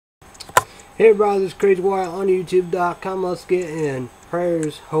Hey brothers, Crazy Wire on YouTube.com. Let's get in.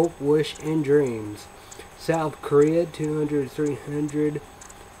 Prayers, hope, wish, and dreams. South Korea, 300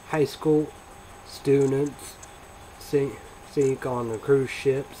 high school students sink on a cruise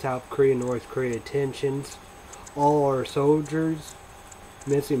ship. South Korea, North Korea tensions. All our soldiers.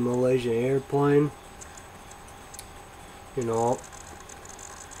 Missing Malaysian airplane. You know,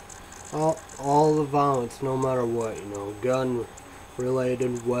 all the violence, no matter what, you know, gun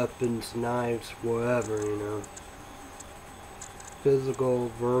related, weapons, knives, whatever, you know,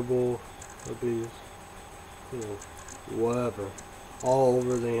 physical, verbal abuse, you know, whatever, all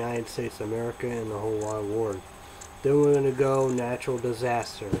over the United States of America and the whole wide world. Then we're going to go natural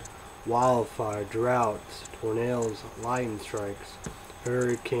disaster, wildfire, droughts, tornadoes, lightning strikes,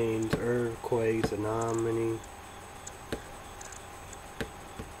 hurricanes, earthquakes, tsunami,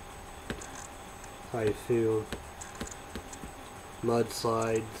 typhoon,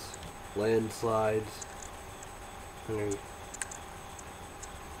 mudslides, landslides, underground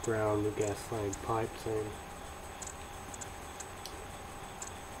gas line pipes in.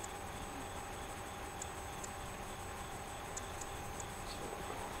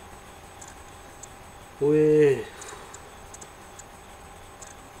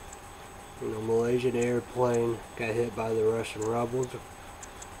 Malaysian airplane got hit by the Russian rebels.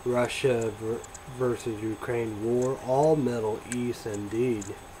 Russia versus Ukraine war, all Middle East indeed.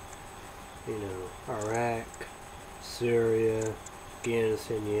 You know, Iraq, Syria,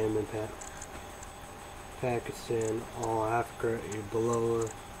 Afghanistan, Yemen, Pakistan, all Africa, Ebola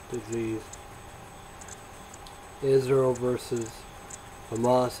disease. Israel versus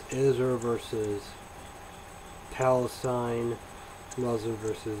Hamas, Israel versus Palestine, Muslim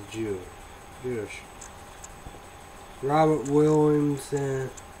versus Jewish. Robert Williams and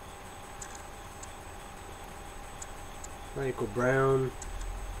Michael Brown,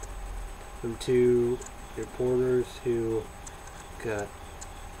 them two reporters who got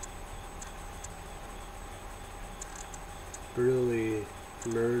brutally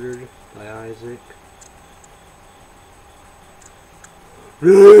murdered by Isaac.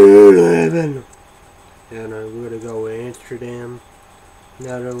 And we're gonna go with Amsterdam,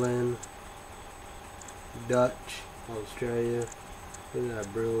 Netherlands, Dutch, Australia. They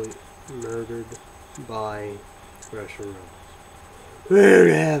got brutally murdered by Russian rebels. We're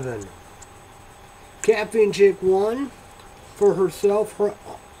in heaven. Caffeine chick won for herself.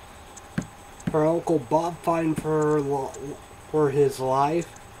 Her uncle Bob fighting for his life.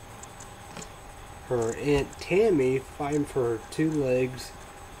 Her aunt Tammy fighting for her 2 legs.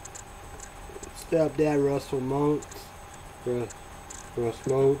 Stepdad Russ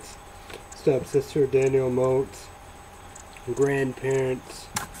Motes. Stepsister Daniel Motes. Grandparents.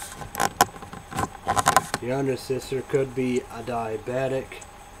 Younger sister could be a diabetic.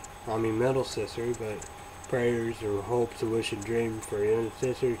 Middle sister, but prayers or hopes, and wish and dreams for your younger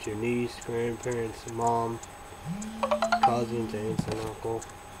sister, your niece, grandparents, mom, cousins, aunts, and uncle.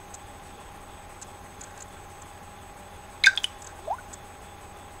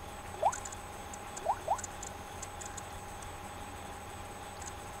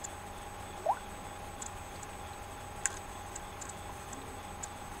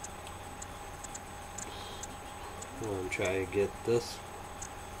 I'm going to try to get this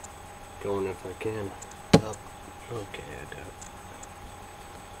going if I can. Up. Okay, I got it.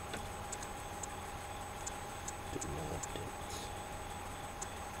 Do my updates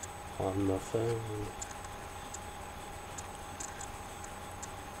on my phone.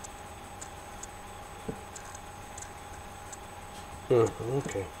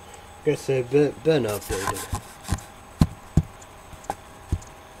 Okay. Guess they've been updated.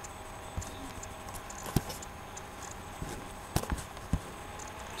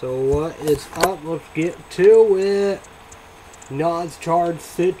 So what is up? Let's get to it. NOS charged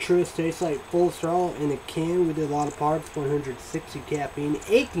citrus tastes like full throttle in a can. We did a lot of parts. 160 caffeine.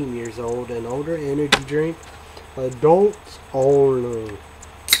 18 years old and older. Energy drink. Adults only.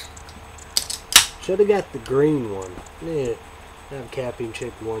 Should have got the green one. Yeah. Have Caffeine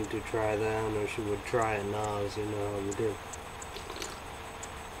Chick wanted to try that. I know she would try it. NOS. You know how we do.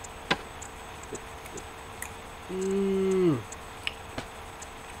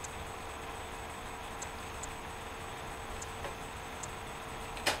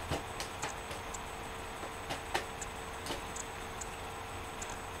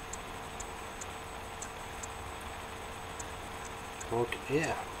 Okay,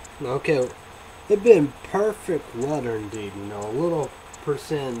 yeah. Okay. It's been perfect weather indeed, you know. A little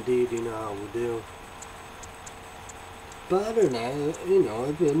percent indeed, you know how we do. But other than that, you know,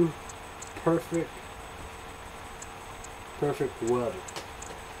 it's been perfect weather.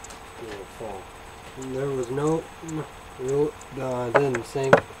 You know, fall. And there was no real, didn't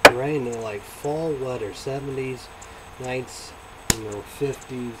sink rain in like fall weather, 70s nights,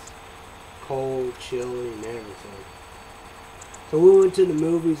 50s, cold, chilly, and everything. So we went to the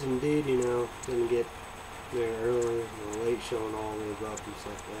movies and didn't get there early, late show and all the above and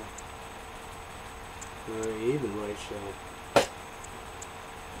stuff like that. Or even late show.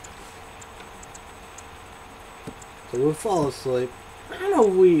 So we'll fall asleep. I don't know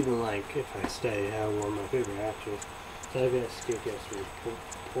if we even if I stay, have one of my favorite actors. So I guess Kick-Ass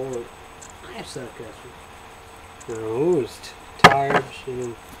report. I have Suck-Ass. Who was tired. She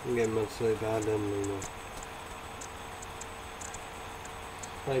didn't get much sleep. I didn't,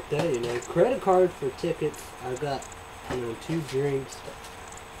 Like that, credit card for tickets. I got, 2 drinks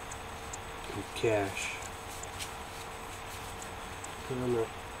and cash. I don't know.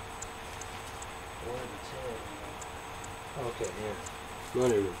 Okay, yeah.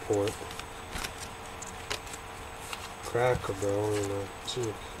 Money report. Cracker Barrel,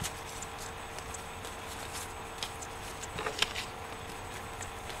 Gee.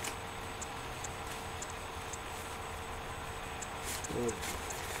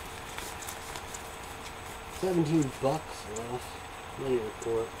 $17 left. Money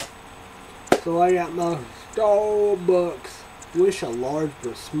report. So I got my Starbucks. Wish a large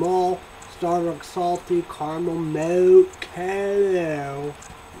but small Starbucks salty caramel mocha.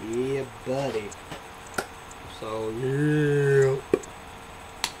 Yeah, buddy. So yeah.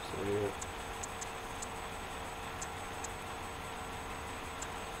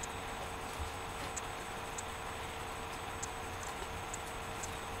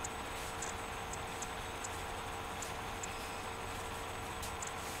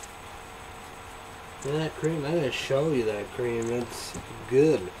 And that cream, I'm gonna show you that cream. It's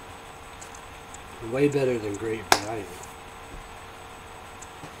good. Way better than Great Value.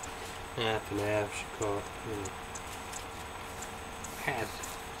 Half and half, she caught. Half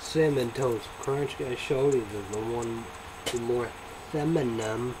Cinnamon Toast Crunch. I showed you the more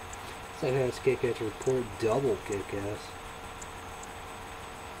feminine. Suck-Ass Kick-Ass report, double Kick-Ass.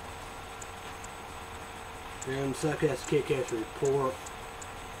 And Suck-Ass Kick-Ass report.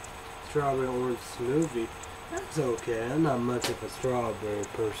 Strawberry orange smoothie. That's okay. I'm not much of a strawberry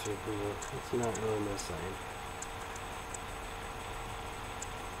person. It's not really my thing.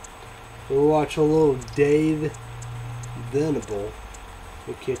 We'll watch a little Dave Venable.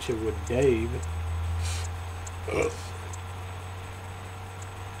 The Kitchen with Dave.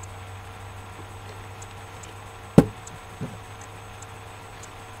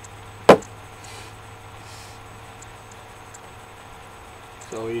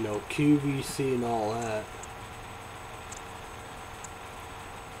 So, QVC and all that.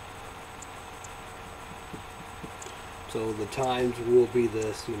 So the times will be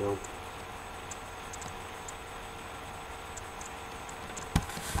this,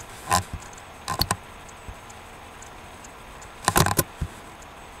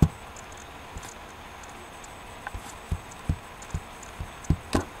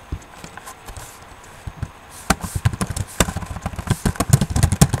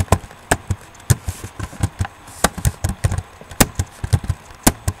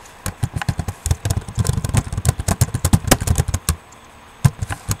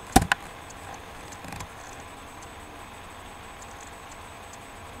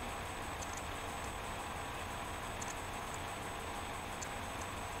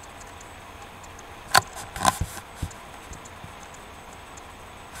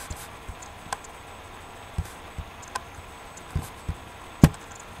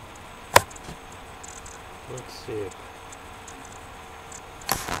 let's see.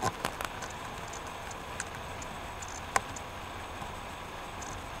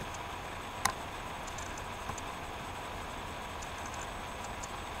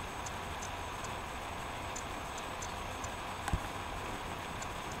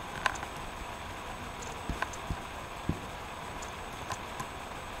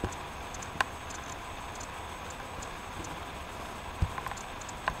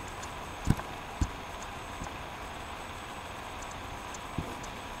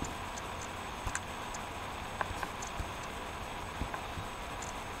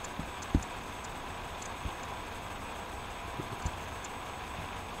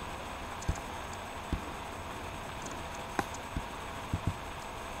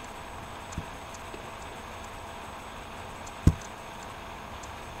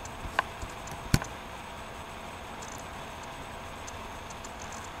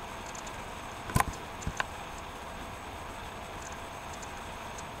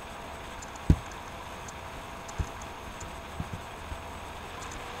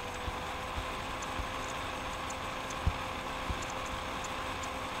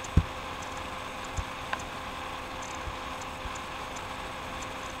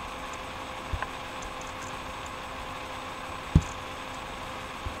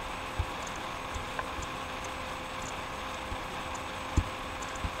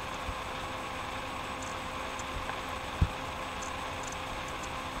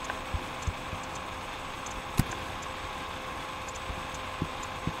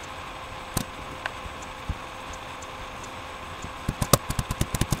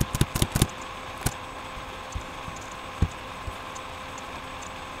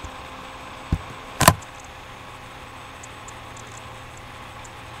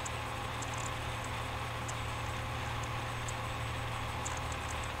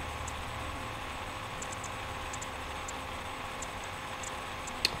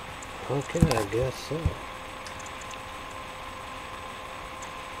 Okay, I guess so.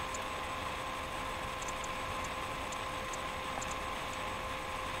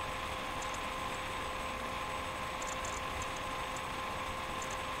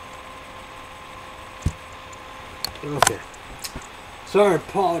 Okay. Sorry,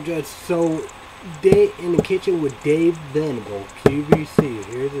 apologize. So, Day in the Kitchen with Dave Venable, QVC.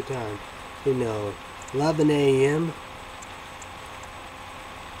 Here's the time. 11 a.m.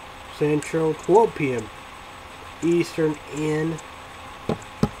 Central, 12 p.m. Eastern, and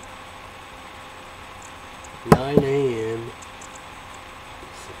 9 a.m.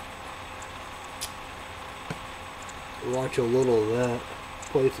 Watch a little of that.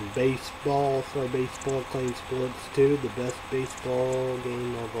 Play some baseball. Sorry, baseball, playing sports too. The best baseball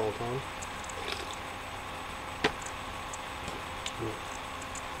game of all time.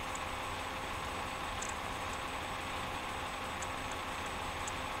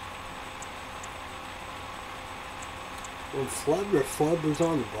 And Flubber's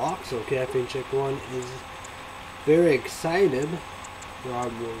on the box, so Caffeine Chick 1 is very excited.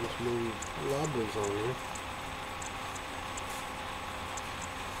 Rob Williams movie Flubber's on there.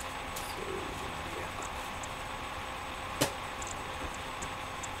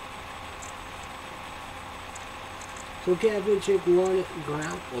 So Caffeine Chick 1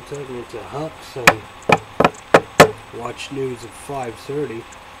 ground will take me to Huck's and watch news at 5:30.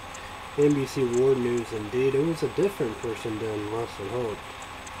 NBC World News, indeed. It was a different person than Russell Holt.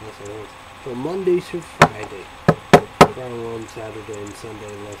 So Monday through Friday. Brian Williams, Saturday and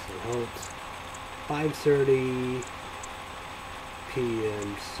Sunday, Leslie Holtz. 5:30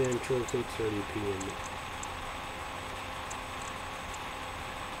 p.m. Central, 6:30 p.m.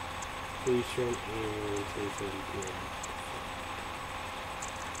 Eastern, and 3:30 p.m.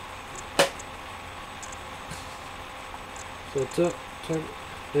 So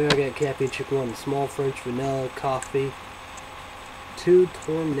there I got Caffeine Chick 1, small French vanilla coffee, 2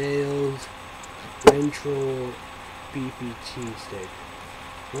 tornadoes, ventral beefy cheesesteak.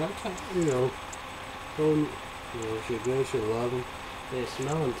 Well, if you're good, you'll love them. They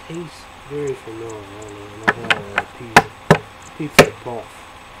smell and taste very familiar. I don't know, and I had a pizza puff.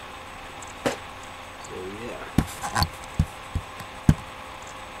 So yeah.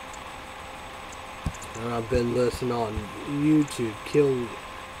 I've been listening on YouTube,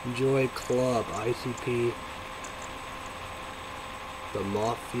 Killjoy Club, ICP, the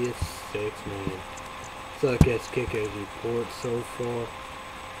Mafia 6, man. Suck ass kick-ass report so far.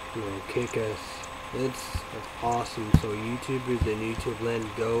 Kick-ass. It's awesome. So YouTubers in YouTube land,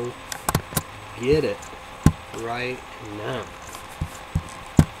 go get it right now.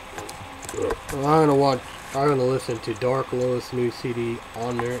 I'm gonna listen to Dark Low's new CD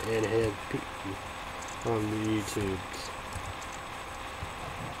on there and head on the YouTubes.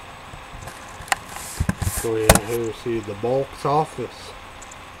 So yeah, here see the box office.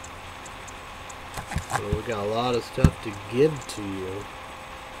 So we got a lot of stuff to give to you.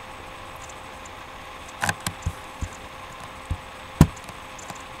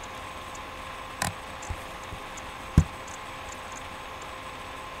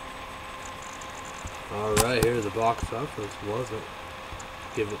 Alright, here's the box office. Wasn't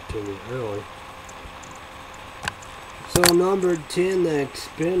give it to me early. So number 10, the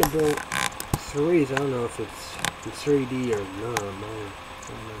Expendable 3s. I don't know if it's in 3D or not.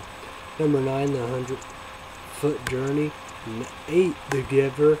 Number 9, the 100-Foot Journey. 8, The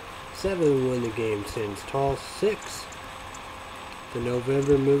Giver. 7, When the Game Stands Tall. 6, the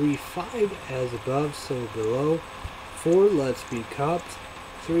November Movie. 5, As Above, So Below. 4, Let's Be Cops.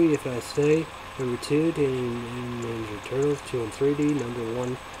 3, If I Stay. Number 2, Teenage Ninja Turtles. 2 in 3D. Number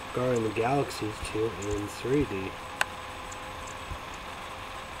 1, Guardians of the Galaxies. 2 in 3D.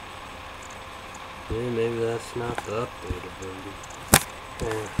 Yeah, maybe that's not the updated version.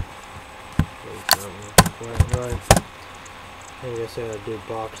 That's not quite right. I guess I gotta do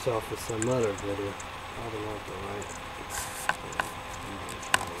box office some other video. Probably not the right.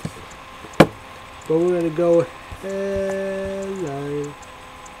 But we're gonna go headline.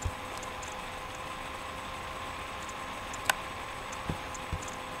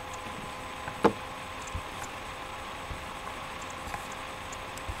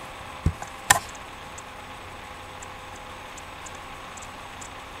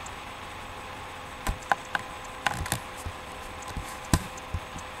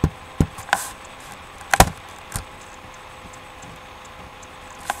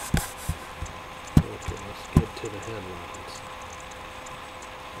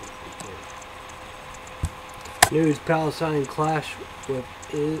 News: Palestine clash with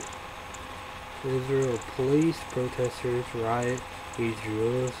Israel police. Protesters riot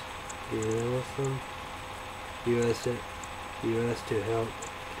Israel's You're awesome. U.S. to help.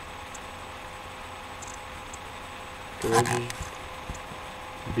 Georgia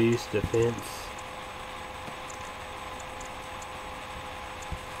Beast Defense.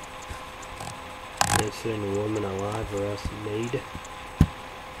 They send a woman alive or else need.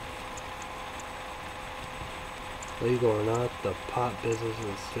 Legal or not, the pot business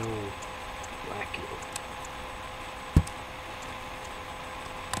is so wacky.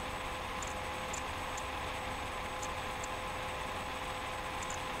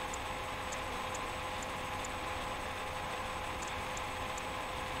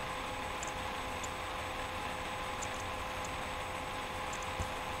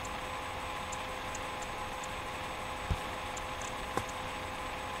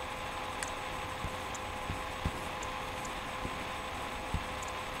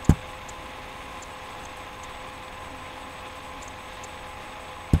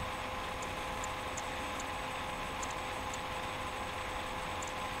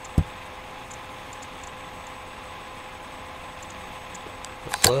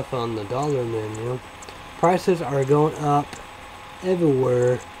 Left on the dollar menu. Prices are going up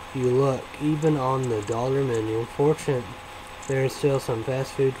everywhere you look, even on the dollar menu. Fortunately, there are still some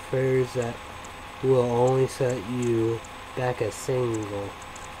fast food fares that will only set you back a single.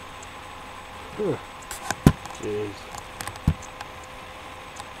 Jeez.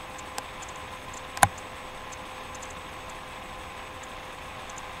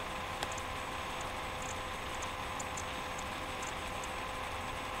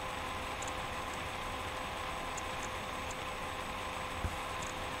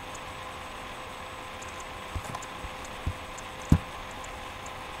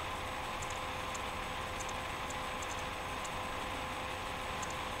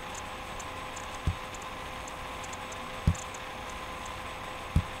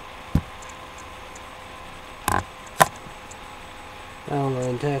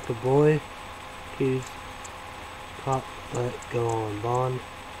 Outline attack a boy. Accused cop let go on bond.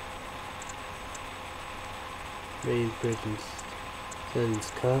 Raise prison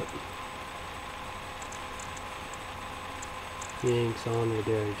sentence cut. Yanks on with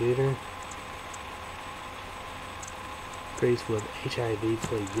Derek Jeter. Priest with HIV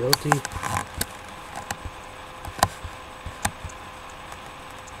plead guilty.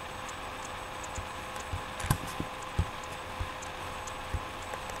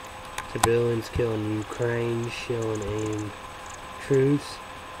 Civilians killing Ukraine, showing aim truce.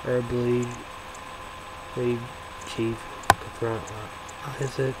 Herb League Chief confront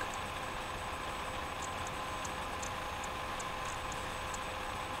Isaac.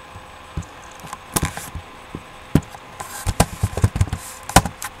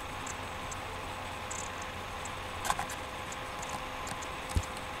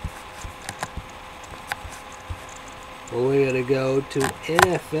 Well, we're going to go to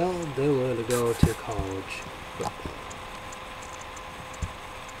NFL, then we're going to go to college football.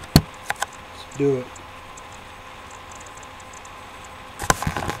 Let's do it.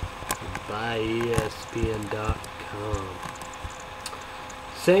 By ESPN.com.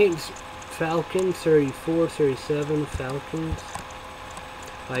 Saints, Falcons, 34-37, Falcons.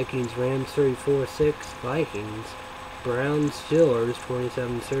 Vikings, Rams, 34-6, Vikings. Browns, Steelers,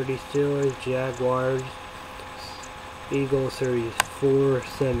 27-30, Steelers. Jaguars, Eagles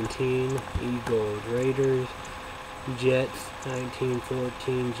 34-17, Eagles. Raiders, Jets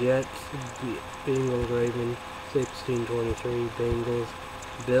 19-14, Jets. Bengals, Ravens 16-23, Bengals.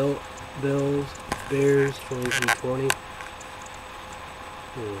 Bills, Bears 23-20.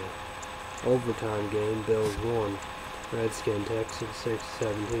 Overtime game, Bills won. Redskins, Texans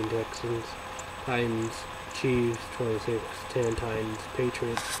 6-17, Texans. Titans, Chiefs 26-10, Titans.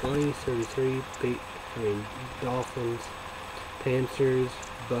 Patriots 20-33, Dolphins. Panthers,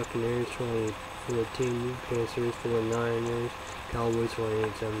 Buccaneers 20-14, Panthers. 49ers, Cowboys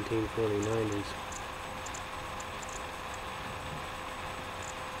 28-17, 49ers.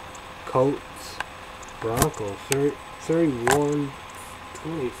 Colts, Broncos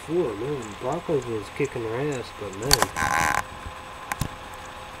 31-24. Man, Broncos was kicking their ass, but man.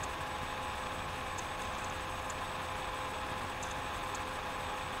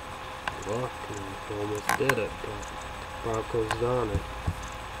 Almost did it, but Broncos on it.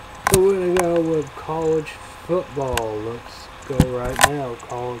 So we're going to go with college football. Let's go right now.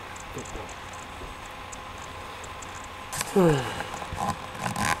 College football.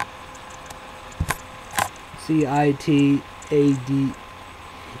 CITADEL.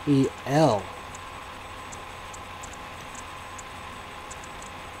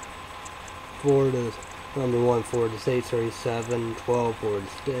 Florida, number 1, Florida State, 37-12, Florida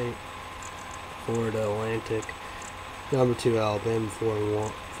State. Florida Atlantic. Number 2, Alabama,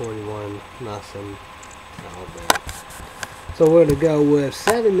 41, nothing, Alabama. So we're going to go with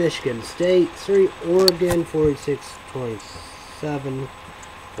 7, Michigan State, 3, Oregon, 46-27,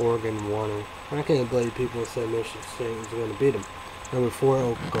 Oregon won. I can't believe people said Michigan State was going to beat them. Number 4,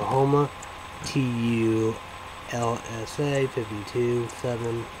 Oklahoma, TULSA,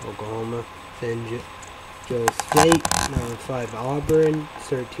 52-7, Oklahoma. San Joe State. Number 5, Auburn,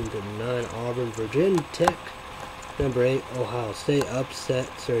 13-9, Auburn. Virginia Tech. Number 8, Ohio State, upset,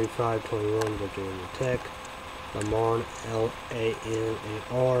 35-21, Virginia Tech. Lamar,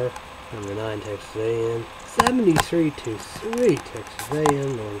 LAMAR. Number 9, Texas A&M, 73-3, Texas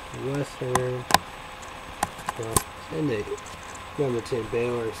A&M. Northwestern. Sunday. Number 10,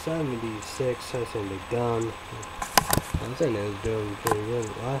 Baylor, 76. I think they're done. I think they was doing pretty good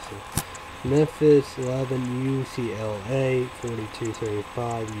last year. Memphis, 11, UCLA,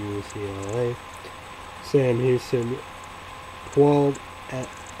 42-35, UCLA. Sam Houston, 12 at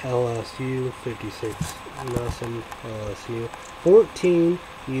LSU, 56-0, LSU. 14,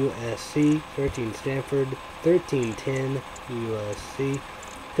 USC, 13, Stanford, 13-10, USC.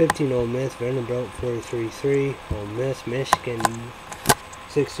 15, Ole Miss, Vanderbilt, 43-3, Ole Miss. Michigan,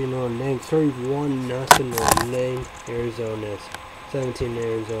 16, Notre Dame, 31-0, Notre Dame. Arizona, 17,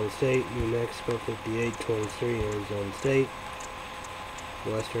 Arizona State. New Mexico, 58-23, Arizona State.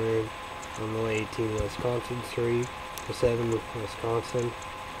 Western Illinois, 18, Wisconsin, 3-7, Wisconsin.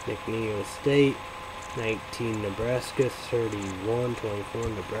 McNeil State, 19, Nebraska,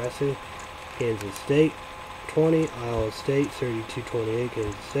 31-24, Nebraska. Kansas State, 20, Iowa State, 32-28,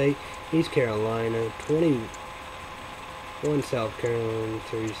 Kansas State. East Carolina, 21, South Carolina,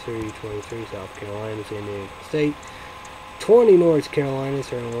 33-23, South Carolina. San Diego State, 20, North Carolina,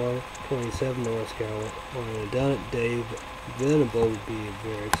 27, North Carolina. Done it. Dave Venable would be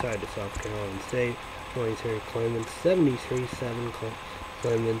very excited. South Carolina State, 23, Clemens, 73-7,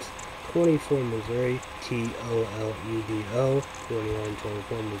 Clemens. 24, Missouri, TOLEDO,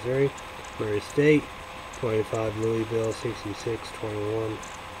 49-24, Missouri. Murray State, 25, Louisville, 66-21,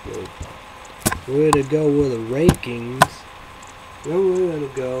 Louisville. We're going to go with the rankings. Then we're going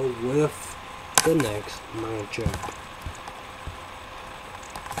to go with the next matchup.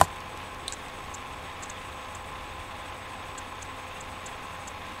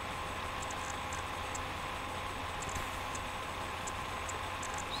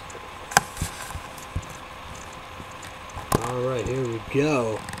 Alright, here we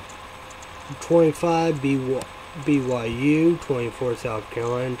go. 25, BYU, 24, South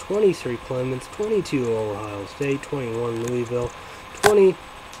Carolina, 23, Clemens, 22, Ohio State, 21, Louisville, 20,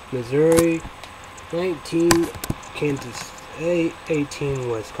 Missouri, 19, Kansas State, 18,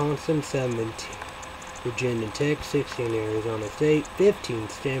 Wisconsin, 17, Virginia Tech, 16, Arizona State, 15,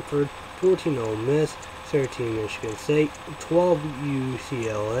 Stanford, 14, Ole Miss, 13, Michigan State, 12,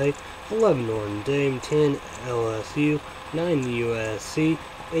 UCLA, 11, Notre Dame, 10, LSU, 9, USC,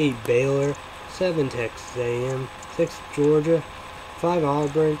 8, Baylor, 7, Texas A&M, 6, Georgia, 5,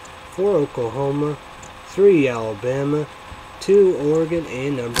 Auburn, 4, Oklahoma, 3, Alabama, 2, Oregon,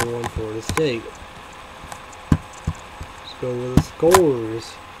 and number 1, Florida State. Let's go with the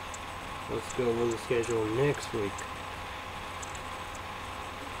scores. Let's go with the schedule next week.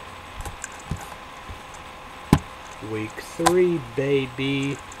 Week 3,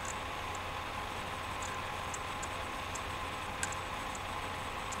 baby.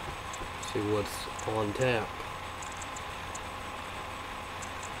 See what's on tap.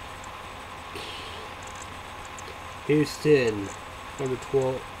 Houston, number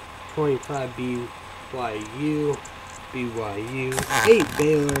 25, BYU, 8,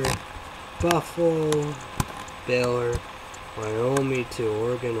 Baylor, Buffalo, Baylor, Wyoming, 2,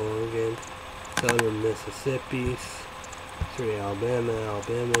 Oregon, Southern Mississippi, 3, Alabama,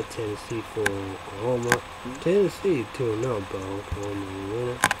 Tennessee, 4, Oklahoma, Tennessee, 2-0, but Oklahoma will win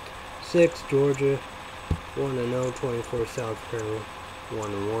it. 6, Georgia, 1-0, 24, South Carolina,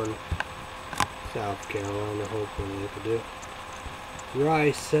 1-1, South Carolina, hopefully they can do it.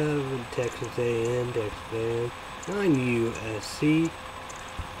 Rice, 7, Texas A&M, 9, USC,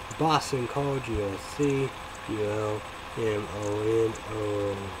 Boston College, USC, ULMONORE,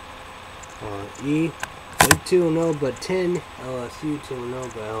 they're 2-0, but 10, LSU,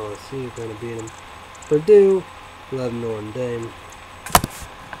 2-0, but LSU is going to beat them. Purdue, 11,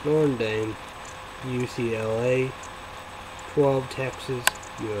 Notre Dame, UCLA, 12, Texas,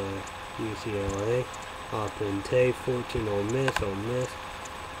 UCLA, Oppentate, 14, Ole Miss,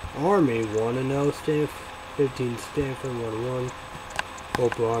 Army, 1-0, Stanford, 15, Stanford, 1-1.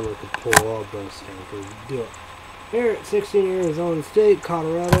 Hope Army could pull off, but Stanford do it. Here at 16, Arizona State,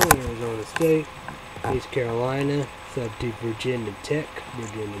 Colorado, Arizona State, East Carolina, sub to Virginia Tech,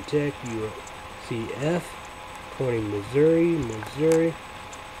 UCF, 20 Missouri,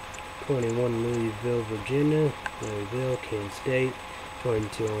 21 Louisville, Virginia, Kansas State,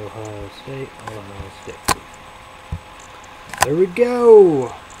 22 Ohio State. There we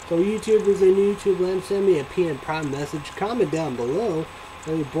go. So YouTubers in YouTube land, send me a PM Prime message. Comment down below.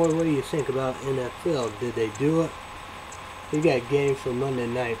 Hey boy, what do you think about NFL? Did they do it? You got games for Monday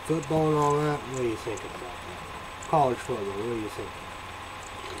Night Football and all that. What are you thinking about that? College football, what do you think?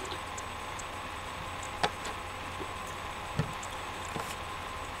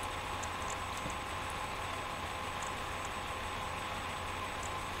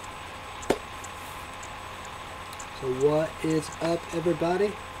 So what is up,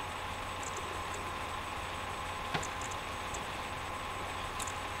 everybody?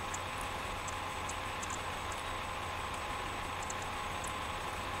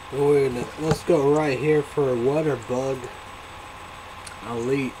 Let's go right here for Waterbug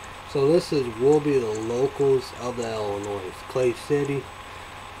Elite. So this will be the locals of the Illinois. Clay City,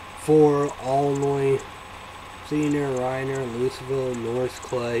 4 Illinois, Senior, Reiner, Louisville, North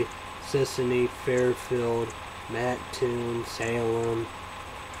Clay, Sissonny, Fairfield, Mattoon, Salem,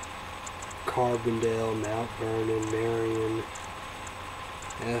 Carbondale, Mount Vernon, Marion,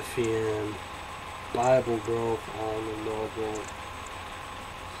 FEM, Bible Grove, Allen, Noble,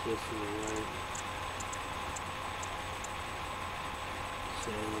 Sissonny, right?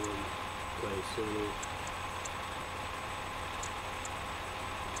 Salem, Clay City,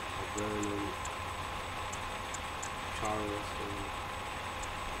 Vernon, Charleston,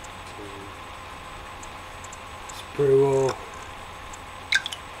 Spruill,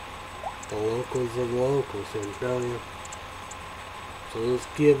 the locals of locals, I'm telling you. So let's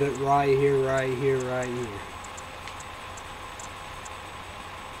give it right here.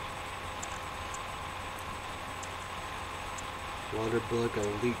 Waterbug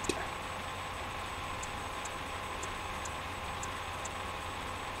Elite.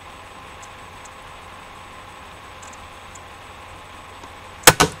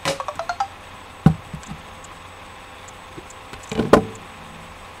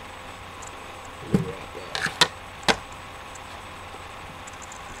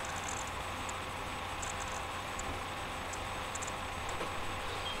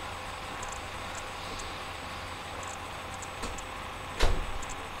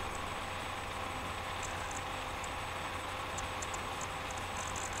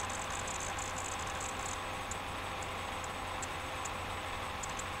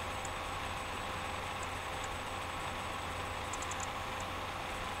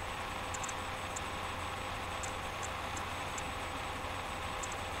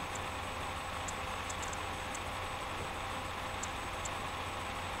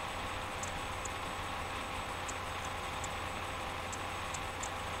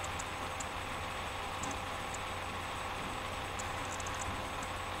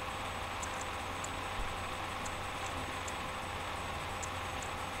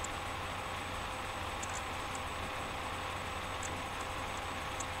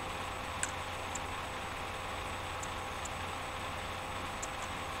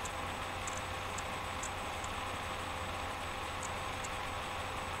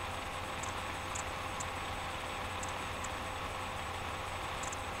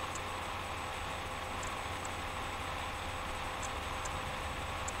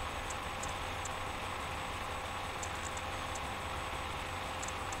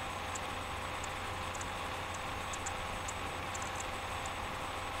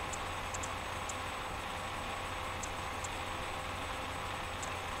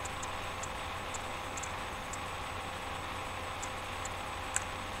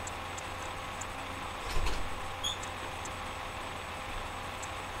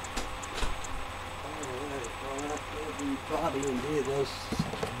 Everybody, indeed, let's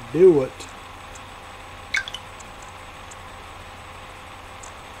do it.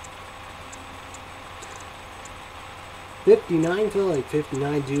 '59, feel like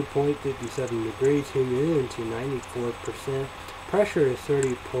 59, dew point 57 degrees, humidity 94%, pressure is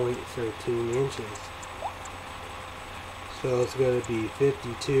 30.13 inches. So it's going to be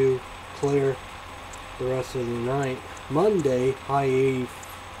 52, clear the rest of the night. Monday, high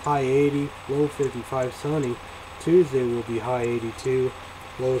 80, low 55, sunny. Tuesday will be high 82,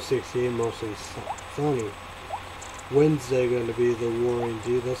 low 68, mostly sunny. Wednesday going to be the warring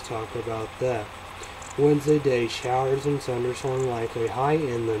dew. Let's talk about that. Wednesday day, showers and thunderstorms likely, high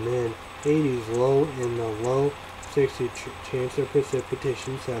in the mid 80s, low in the low 60, chance of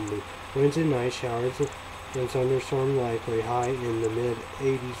precipitation 70. Wednesday night, showers and thunderstorm likely. High in the mid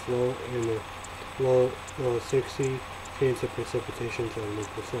 80s, low in the low 60s. Chance of precipitation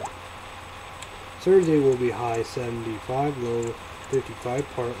 70%. Thursday will be high 75, low 55,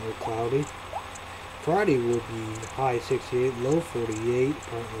 partly cloudy. Friday will be high 68, low 48,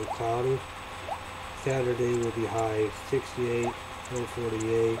 partly cloudy. Saturday will be high 68, low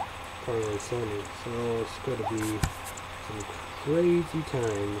 48, partly sunny. So it's going to be some crazy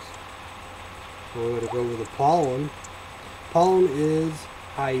times. We're going to go with the pollen. Pollen is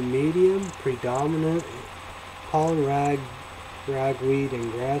high medium, predominant. Pollen, ragweed,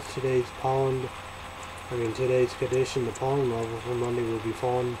 and grass. Today's condition, the pollen level for Monday will be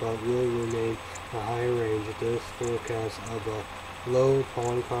falling, but will remain a high range. This forecast of a low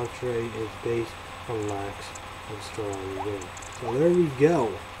pollen concentrate is based on lax of strong wind. So there we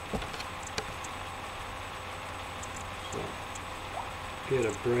go. So get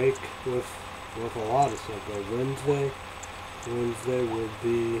a break with a lot of stuff. But Wednesday will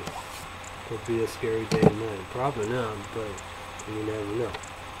be a scary day tonight. Probably not, but you never know.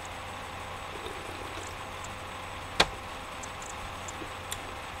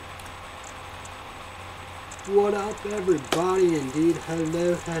 What up, everybody? Indeed,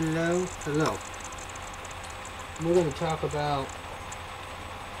 hello. We're going to talk about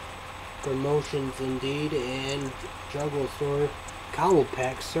promotions, indeed, and juggle store. Combo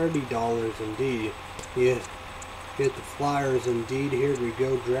packs, $30, indeed. Yeah, get the flyers, indeed. Here we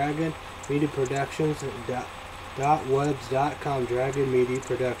go. Dragon Media Productions .webs.com. Dragon Media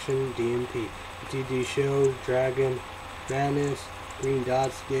Production DMP. TD Show, Dragon Madness, Green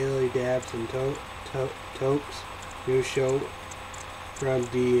Dots, Daily Dabs, and Tokes. New show from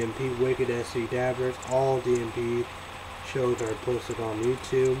DMP, Wicked SC Dabbers. All DMP shows are posted on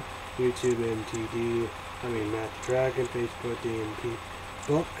YouTube MTD, Matt the Dragon, Facebook DMP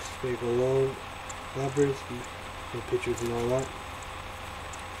Books, Bigelow Lovers, and pictures and all that.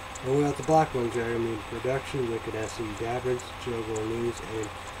 And we got the Black Ones, Dragon Media Production, Wicked SC Dabbers, Juggle News, and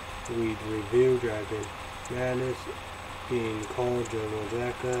Weed Review, Dragon Madness, Being Called, Juggle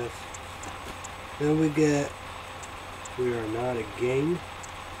Jackass. Then we get We Are Not a Gang,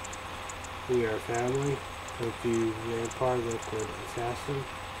 We Are Family, Confused Vampire, Liquid Assassin,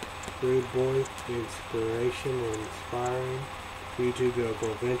 Rude Boy, Inspiration and Inspiring, YouTube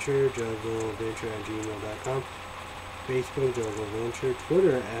Juggle Venture, juggleadventure@gmail.com, Facebook Juggle Venture,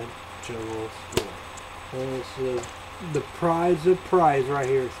 Twitter @JuggleStore. And it's the prize of prize right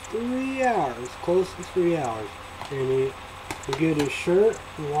here. It's 3 hours, close to 3 hours. And you get a shirt,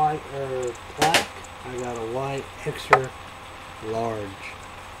 white or black. I got a white extra large.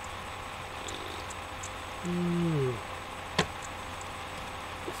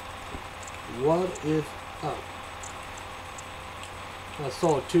 What is up? I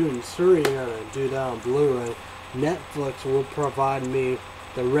saw 2 and 3 and I do that on Blu-ray. Netflix will provide me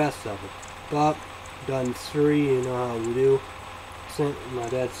the rest of it. But done 3, you know how we do. My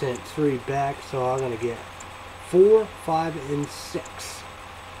dad sent 3 back, so I'm gonna get 4, 5, and 6.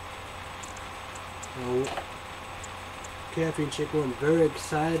 Caffeine Chick went very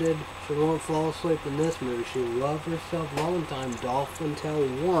excited. She won't fall asleep in this movie. She loved herself long time. Dolphin Tale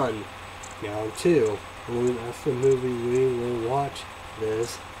 1. Now 2. That's the movie we will watch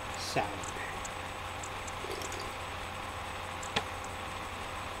this Saturday.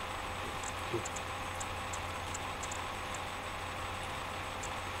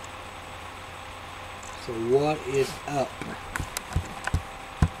 So what is up?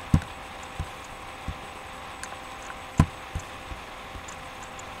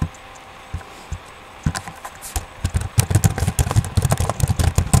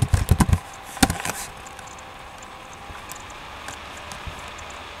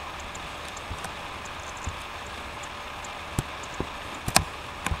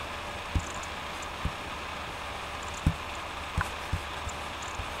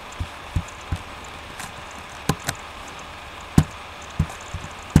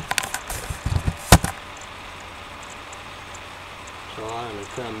 So I'm going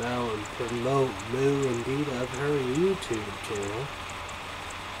to come out and promote Moo Indeed of her YouTube channel.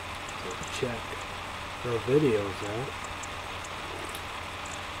 So check her videos out.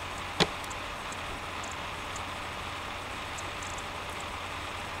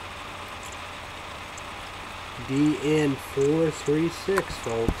 DN436,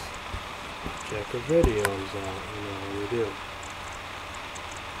 folks. Check her videos out. You know how we do.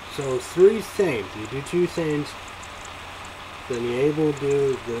 So 3 things. You do 2 things. Then you're able to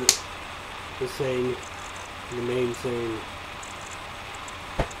do the main thing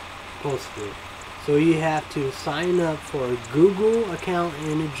supposed to do. So you have to sign up for a Google account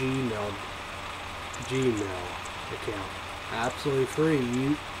and a Gmail. Gmail account. Absolutely free.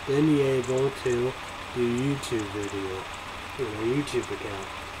 Then you're able to do YouTube video. YouTube account.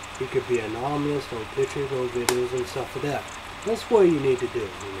 You could be anonymous, no pictures, no videos, and stuff like that. That's what you need to do,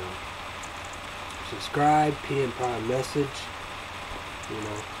 Subscribe, PM prime message,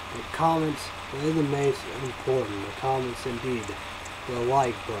 the comments, they're the most important. The comments, indeed. The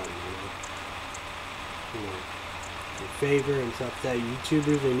like button, your favor and stuff like that.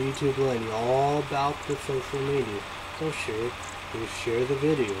 YouTubers and YouTube Land, all about the social media. So share the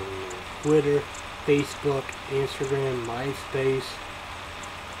video, Twitter, Facebook, Instagram, MySpace,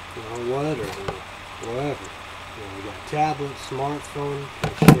 whatever. We got tablet, smartphone,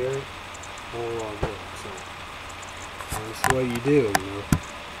 can share it, all of it. So that's what you do,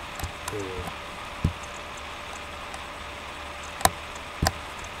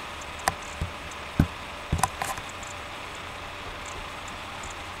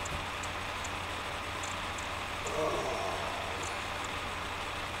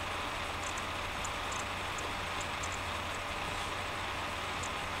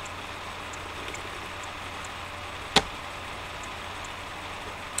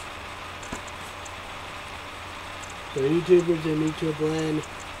 So YouTubers and YouTube Land,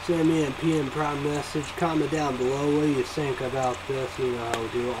 send me a PM prime message. Comment down below what you think about this. You know how we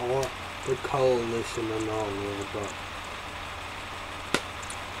do it, or the coalition and all that.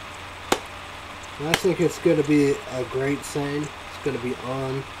 But I think it's going to be a great thing. It's going to be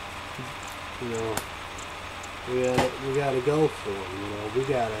on. We got to go for it. We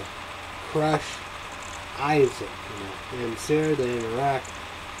got to crush Isaac. And Sarah, they interact.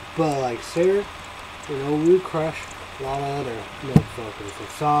 But like Sarah, we crush a lot of other motherfuckers.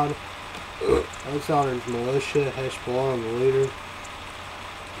 Assad's militia, Hezbollah, and the leader.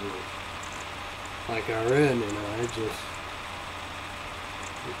 Like Iran,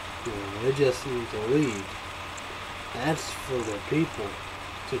 it just needs to leave. That's for the people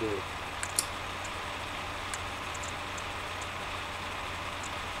to do.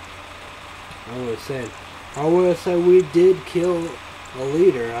 I would say we did kill a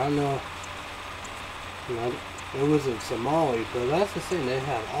leader. I know. It was in Somalia, but that's the thing, they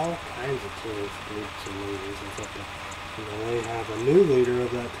have all kinds of terrorist groups and leaders and stuff like that. They have a new leader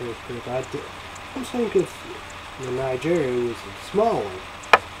of that terrorist group. I think it's in Nigeria, it was a small one.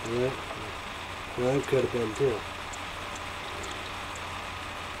 Well, it could have been too.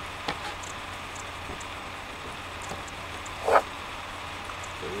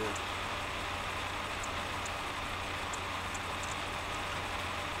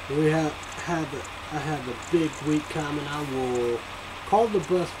 I have a big week coming. I will call the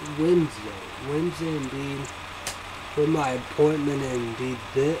bus Wednesday indeed, for my appointment indeed.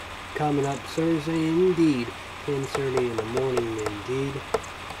 Coming up Thursday indeed, 10:30 in the morning indeed.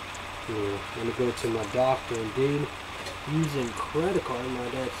 I'm gonna go to my doctor indeed, using credit card. My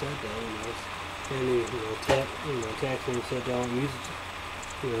dad said that, and he texted me and said don't use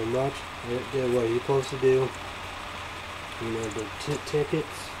it much. I did what you're supposed to do. The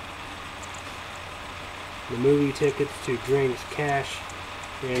tickets. The movie tickets to drinks, cash,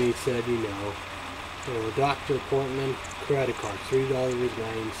 and he said, doctor appointment, credit card,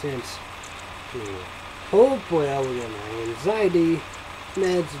 $3.09. Hopefully I will get my anxiety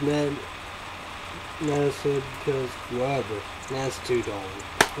medicine, because whatever, that's $2.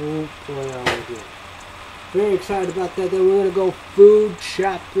 Hopefully I will get it. Very excited about that. Then we're going to go food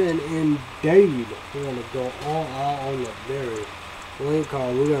shopping indeed. We're going to go all out on the very link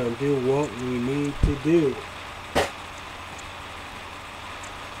card. We're going to do what we need to do.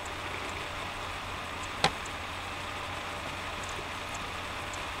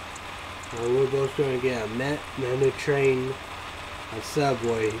 We're both going to get a Meta train, a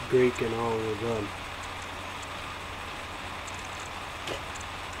Subway, Greek, and all of them.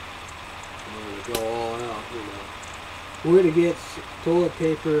 We're going to go all out, We're going to get toilet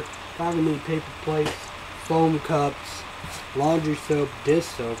paper, probably need paper plates, foam cups, laundry soap, dish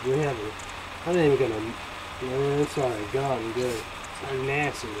soap. We haven't. I'm not even gonna. It's already gone good. It's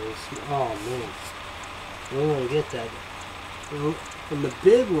nasty. Oh man. We're gonna get that. And the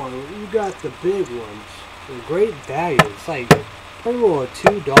big one, you got the big ones. The great value. It's like probably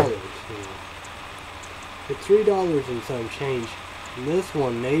 $2. It's $3 and some change. And this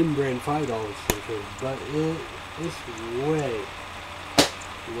one, name brand $5 some change. But it's way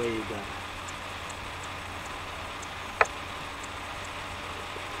better.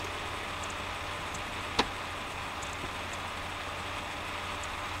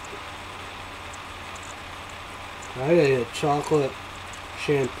 I got a chocolate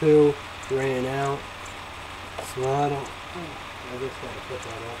shampoo, ran out. So I just gotta put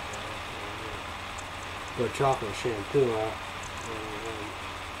that up there. Put chocolate shampoo out.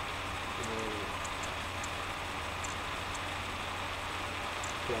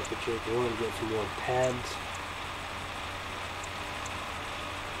 Chocolate chip. You want to get some more pads.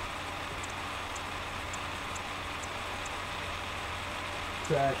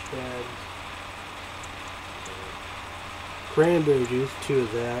 Trash pads. Cranberry juice, 2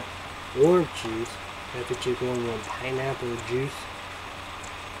 of that. Orange juice. After chicken, 1 pineapple juice.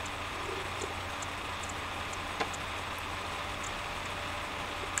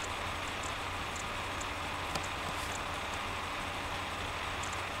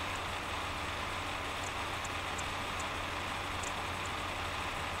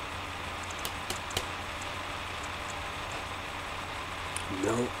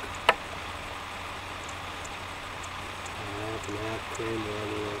 Milk. Half and half cream,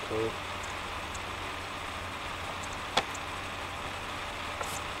 whatever you want to call it.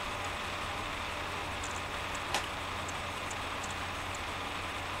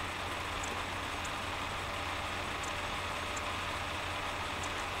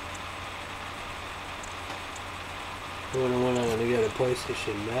 When I'm gonna get a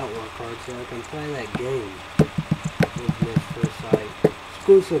PlayStation Network card so I can play that game. With this first site.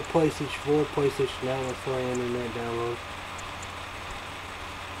 Exclusive PlayStation 4, PlayStation Network for internet download.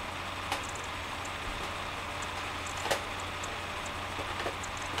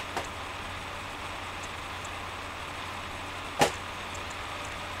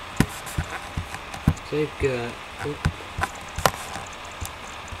 They've got.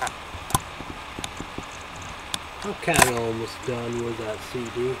 I'm kind of almost done with that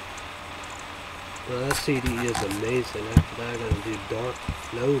CD. Well, that CD is amazing. After that, I'm going to do Dark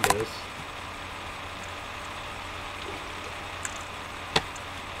Notice.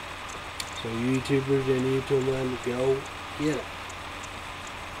 So YouTubers and YouTube land, go get it.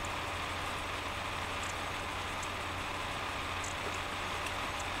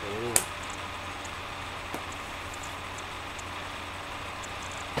 Yeah.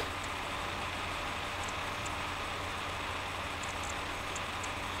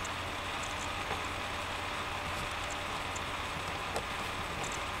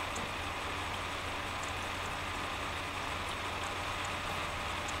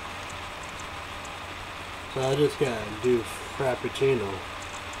 So I just gotta do Frappuccino.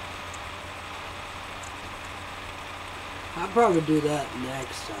 I'll probably do that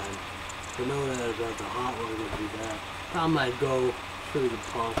next time. I know that about the hot one, to do that. I might go through the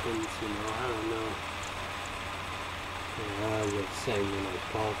pumpkins, you know, I don't know. Yeah, I was saying like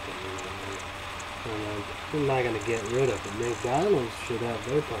pumpkin, you know. I'm not gonna get rid of it. McDonald's should have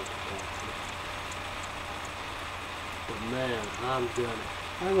their pumpkin patch. But man, I'm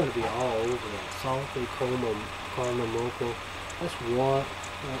gonna be all over that salty caramel mocha. That's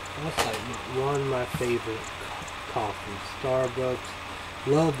like one of my favorite coffees. Starbucks,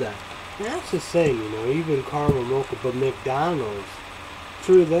 love that. And that's the thing, you know, even caramel mocha, but McDonald's,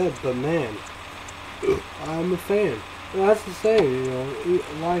 true that, but man, I'm a fan. That's the thing, you know,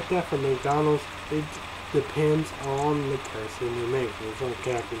 like that for McDonald's, it depends on the person you make. It's like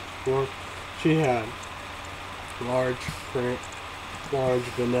Captain Spork. She had large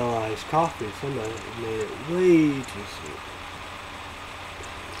vanilla iced coffee. Somebody made it way too sweet.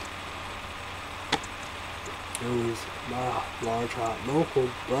 It was large hot mocha,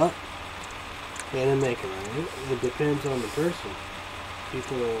 but they didn't make it right. It depends on the person.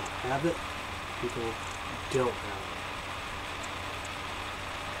 People have it, people don't have it.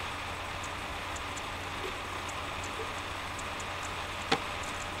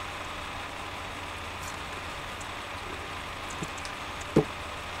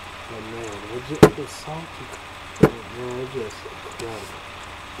 But man, it's salty. Man, it's just incredible.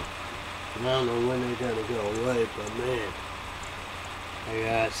 I don't know when they're gonna go away, but man, I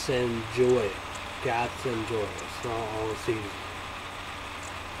gotta enjoy it. Got to enjoy it. It's not all season.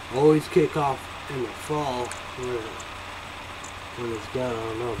 Always kick off in the fall when it's done. I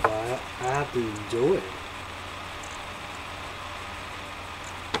don't know, but I have to enjoy it.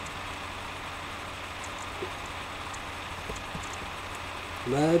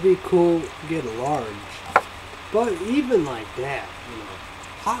 That'd be cool to get a large. But even like that, you know,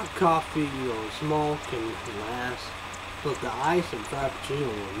 hot coffee, you know, small can last. But the ice and Frappuccino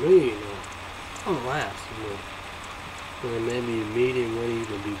with me, you know, don't last. You know, and maybe a medium would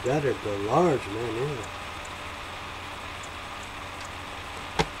even be better, but large, man, yeah.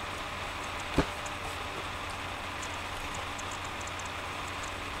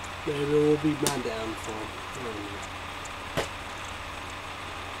 Maybe it will be my downfall.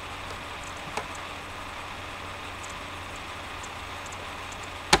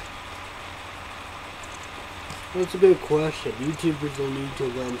 That's a good question. YouTubers on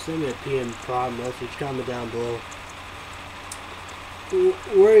YouTube, send me a PM private message, comment down below.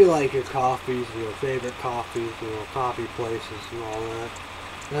 Where you like your coffees, your favorite coffees, coffee places and all that.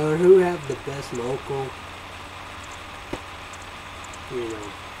 Now, who have the best local,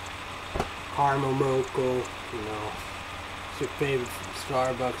 caramel mocha, what's your favorite from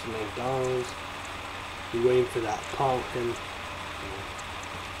Starbucks and McDonald's? You waiting for that pumpkin.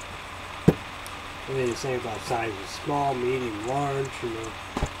 What do you think about sizes? Small, medium, large,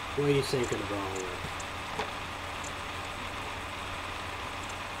 what are you thinking about all that?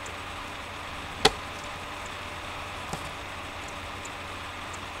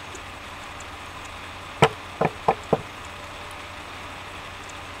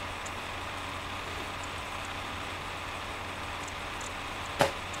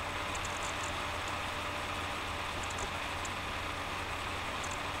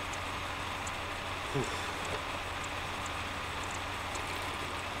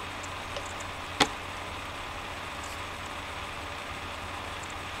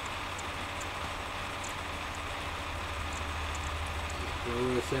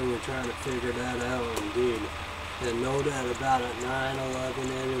 We're trying to figure that out indeed. And no doubt about it,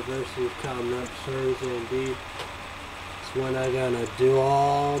 9/11 anniversary is coming up Thursday indeed. It's when I'm gonna do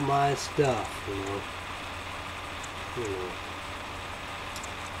all my stuff,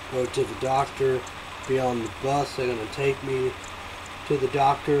 Go to the doctor, be on the bus, they're gonna take me to the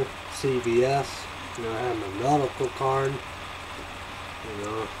doctor, CVS, I have my medical card,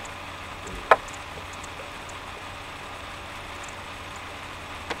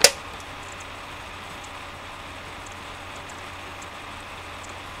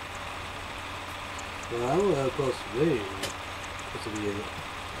 Well, I don't know what it's supposed to be. It's supposed to be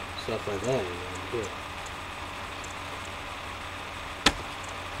stuff like that, here.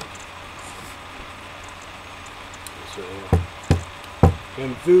 So,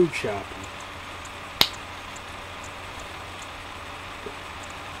 and food shopping.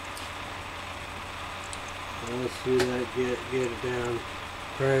 Let's see that, get it down.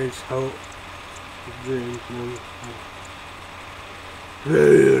 Prayers, hope, dreams,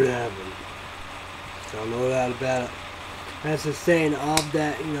 good heaven. So no doubt about it. That's the saying of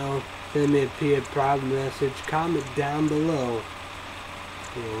that, send me a private message, comment down below.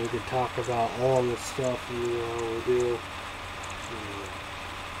 We could talk about all the stuff we do.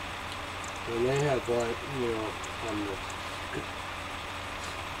 And they have like, on the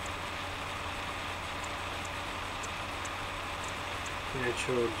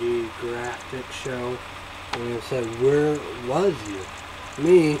Natural Geographic show, and it said, where was you?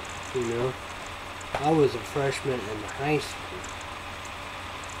 Me, I was a freshman in high school.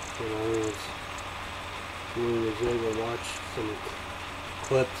 We was able to watch some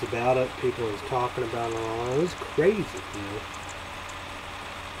clips about it. People was talking about it all. It was crazy,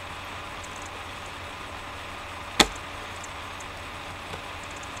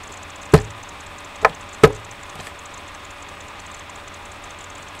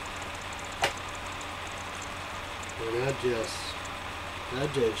 And that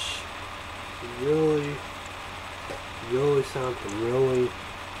just really something really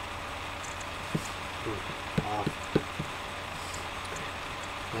awesome.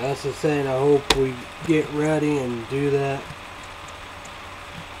 That's the saying. I hope we get ready and do that.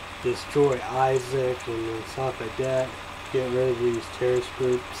 Destroy Isaac and stuff like that. Get rid of these terrorist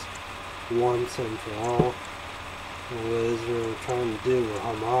groups once and for all. And what Israel trying to do with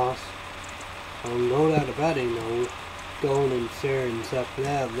Hamas. No doubt about it, going in Syria and stuff like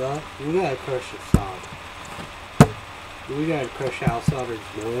that, but we gotta crush Assad. We gotta crush Al-Sadr's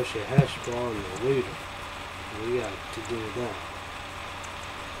militia, Hezbollah, and the leader. We got to do that.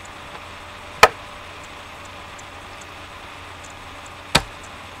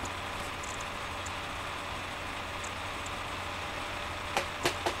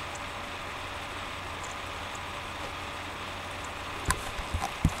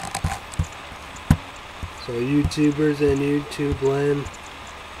 So YouTubers in YouTube land,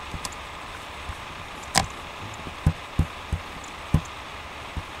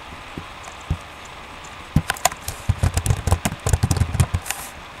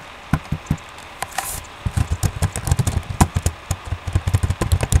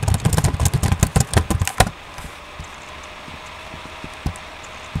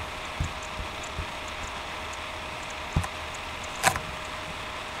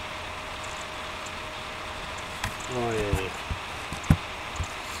 oh yeah.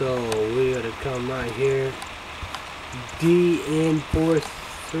 So we gotta come right here.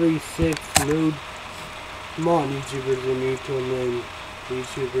 DN436 mood. Come on, YouTubers and YouTube, and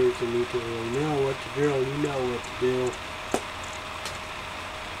YouTubers and YouTubers know what to drill, you know what to do.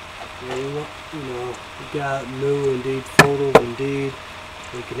 And you know, you got new Indeed photos, Indeed.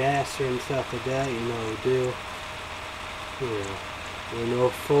 You can answer and stuff like that, you know what to do. You know,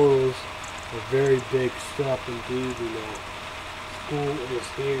 photos are very big stuff indeed, you know. School is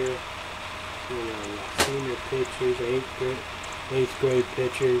here, you know, senior pictures, 8th grade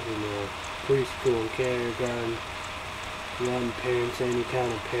pictures, you know, preschool and kindergarten, young parents, any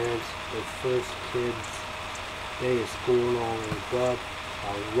kind of parents, their first kids, day of school and all the above,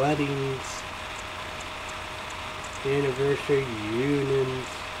 our weddings, anniversary, reunions,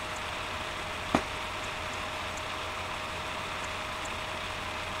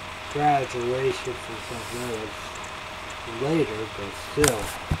 graduations and stuff like that later, but still,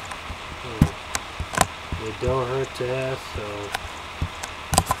 you know, it don't hurt to ask, so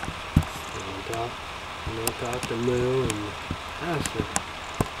talk to Moo and ask her.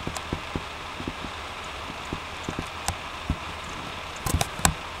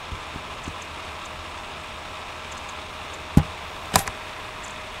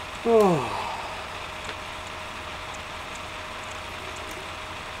 Oh.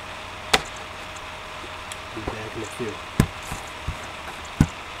 Be back in a few.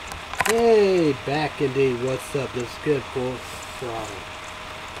 Hey, back indeed. What's up? That's good, full throttle.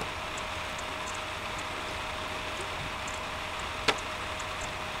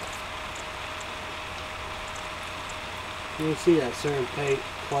 You can see that certain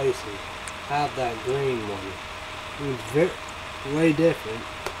places have that green one. It's way different.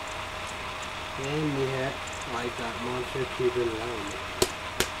 And we had like that monster keeping it on.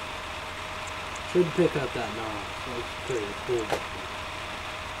 Should pick up that knob. That's pretty cool.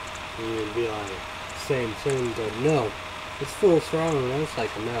 And you'd be like, same thing, but no. It's full throttle and that's like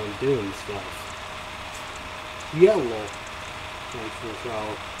a Mountain Dew and stuff. Yellow, like full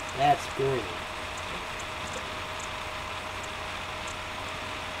throttle. That's green.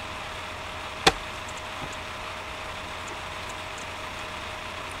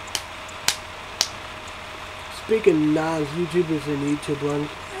 Speaking of NOS, YouTubers and YouTube ones,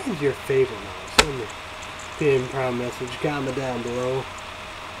 what is your favorite NOS? Send me a prime message, comment down below.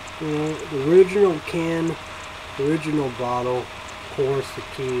 You know, the original can, the original bottle, of course the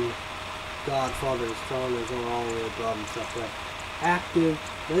King, Godfather, and Strongers, and all the way above and stuff like that. Active,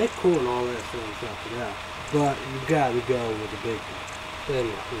 they're cool and all that stuff and stuff like that. But you gotta go with the big one. Then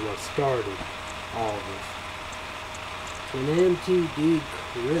what started all of this. An MTD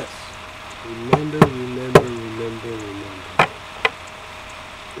Chris. Remember.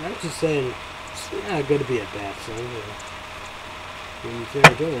 I'm just saying, it's not going to be a bad thing. You know. And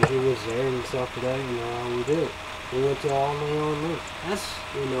Sarah Jones, she was there and stuff today, you know how we did. We went to all my own room. That's,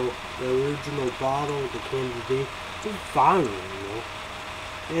 you know, the original bottle, the Kansas D. It's fine, you know.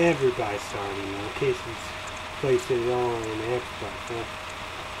 Everybody started, you know, in case he's placed it on an Xbox.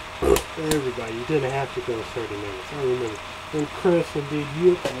 Everybody, you didn't have to go 30 minutes. I remember. And Chris, indeed,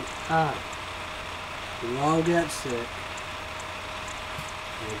 you and I. We all got sick.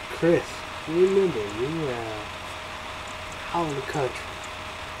 And Chris, remember, we were out in the country,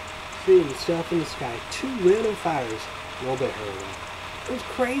 seeing stuff in the sky, 2 random fires, a little bit early. It was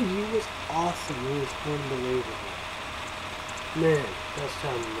crazy, it was awesome, it was unbelievable. Man, best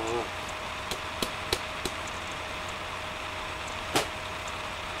time of my life.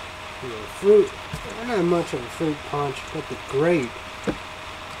 You know, fruit, I'm not much of a fruit punch, but the grape.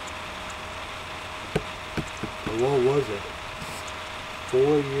 What was it? 4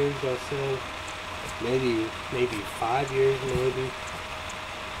 years, I said. Maybe 5 years, maybe.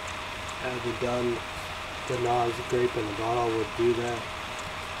 Have we done the NOS grape in the bottle? Would do that.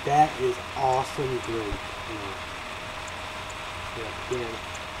 That is awesome grape. You know. Yeah, again,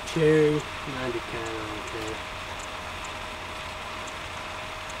 cherry, 90 kind of okay.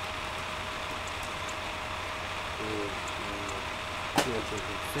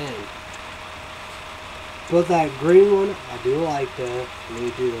 Thing. But that green one, I do like that. Let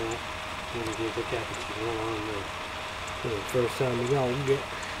me do that. Let me get the cappuccino on there. For the first time you don't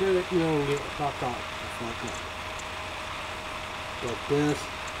get fucked up. But this,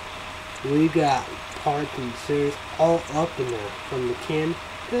 we got parts and series all up in there. From the can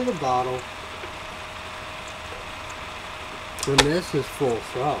to the bottle. And this is full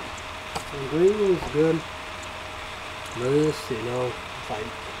throttle. The green one's good. But this, you know, it's like,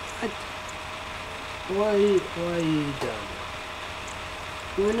 what? Why you done?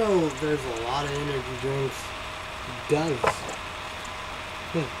 We know there's a lot of energy drinks. Does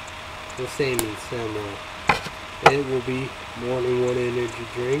the same and similar. It will be more than one energy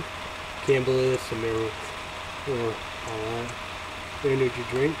drink. Can't believe it's a miracle. Alright. energy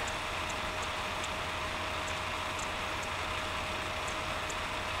drink.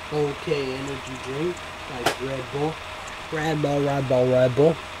 Okay, energy drink like Red Bull. Red Bull, Red Bull, Red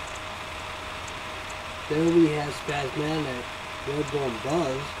Bull. Then we have Spasmanic Red Bull and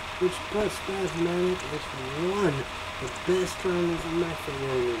Buzz, which Spasmanic is one of the best runners of my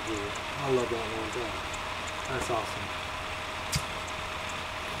favorite energy. I love that one drink. That's awesome.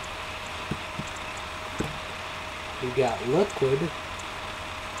 We got Liquid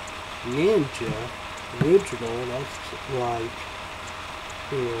Ninja Original. That's like,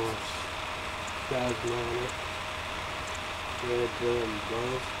 you know, Spasmanic Red Bull and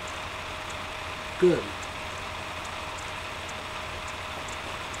Buzz. Good.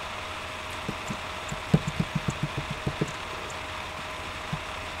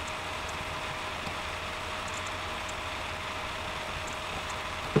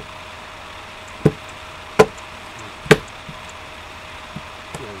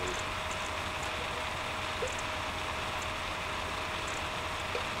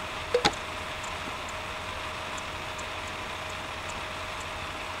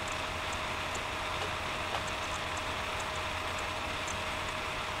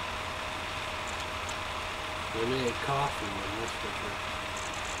 We made coffee in this picture.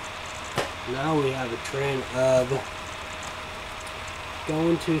 Now we have a trend of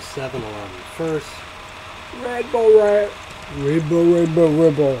going to 7-Eleven. First, Red Bull, Red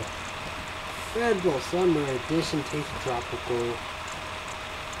Bull. Red Bull Summer Edition tastes tropical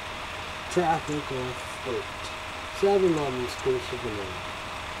fruit. 7-Eleven exclusive vanilla.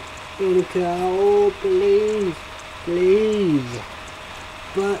 Indica, oh please.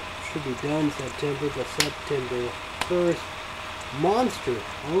 But should be done September, but September 1st. Monster,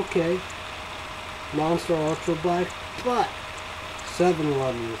 okay. Monster Ultra Black, but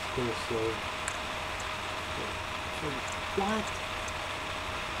 7-Eleven exclusive. What?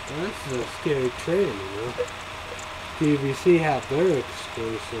 That's a scary trend, you know. PVC have their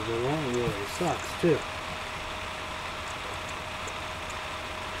exclusive, and that really sucks too.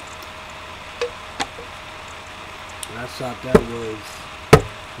 I thought that was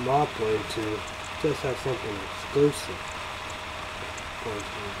Mach way to just have something exclusive.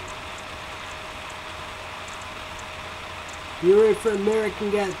 You ready for American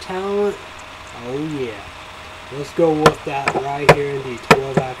Got Talent? Oh yeah. Let's go with that right here in the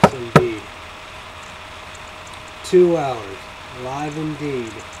 12XMD. 2 hours. Live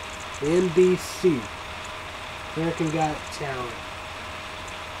indeed. NBC. American Got Talent.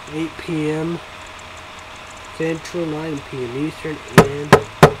 8 p.m. Central, 9 p.m. Eastern, and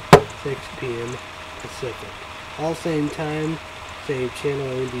 6 p.m. Pacific. All same time, same channel,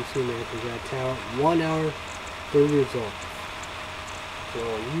 NBC American Got Talent. 1 hour, the results. So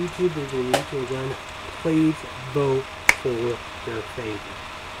YouTubers and YouTube again, please vote for their favorite.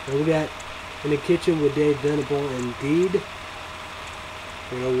 So we got In the Kitchen with Dave Venable, Indeed.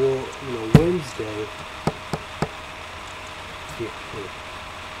 Wednesday.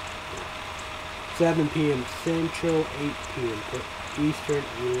 7 p.m. Central, 8 p.m. Eastern,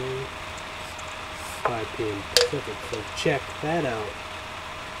 and 5 p.m. Pacific. So check that out.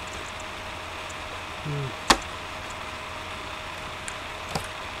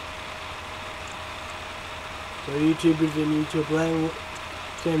 So YouTubers and YouTube land,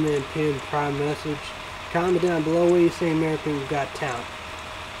 send me a pin prime message. Comment down below what you say American Got Talent.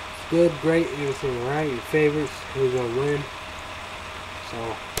 It's good, great, everything right. Your favorites, who's gonna win. So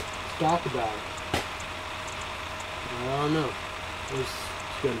let's talk about it. I don't know. It's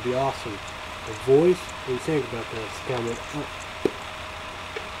going to be awesome. The voice, what do you think about that? It's coming up.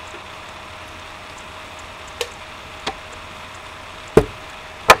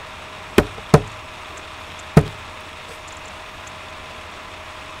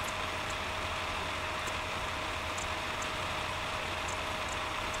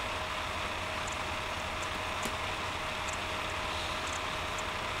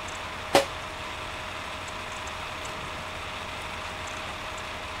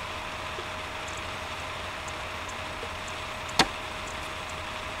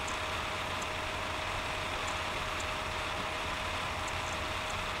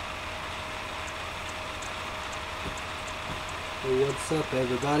 Hey, what's up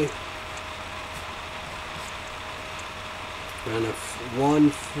everybody? And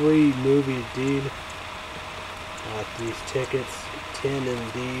one free movie Indeed. These tickets, 10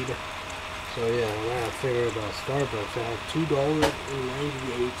 Indeed. So yeah, when I figure about Starbucks, I have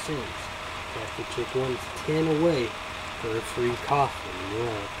 $2.98. Have to take 1 10 away for a free coffee.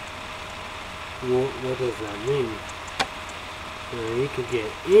 Yeah. What does that mean? You can get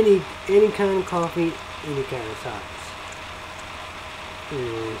any kind of coffee, any kind of size. And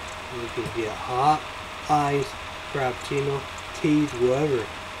you can get hot, ice, frappuccino, teas, whatever.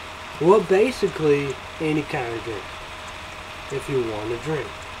 Well, basically any kind of drink. If you want to drink.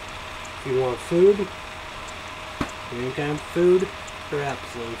 If you want food, any kind of food, they're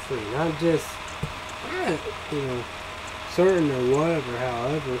absolutely free. Not just, certain or whatever,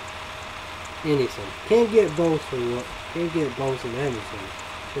 however, anything. Can't get both in anything.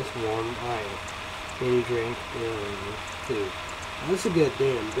 Just one item. Any drink, any food. That's a good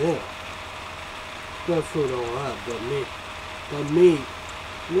damn deal. Got food all up, but me,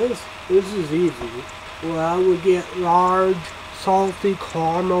 this is easy. Well, I would get large, salty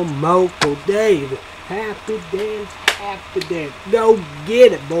caramel mocha, Dave. Happy dance. Go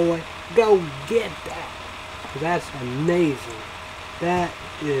get it, boy. Go get that. That's amazing. That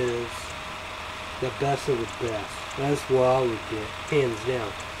is the best of the best. That's what I would get, hands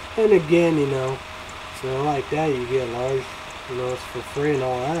down. And again, like that, you get large, it's for free and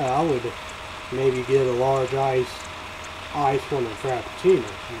all that. I would maybe get a large ice one and frappuccino.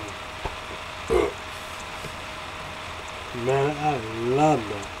 Man, I love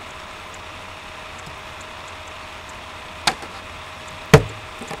that.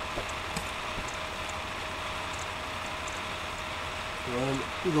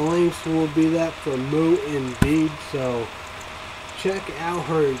 The links will be that for Moo Indeed, so check out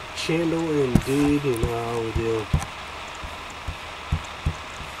her channel Indeed, how we do.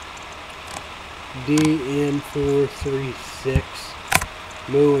 DN436,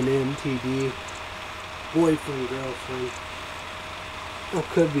 Moo and MTD, boyfriend, girlfriend. Or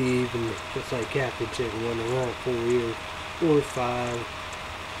could be even just like Captain Chick, around 4 years, 4 or 5,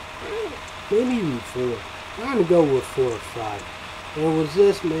 maybe even 4. I'm gonna go with 4 or 5. And it was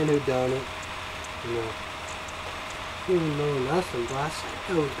this man who done it. Even though nothing, but I said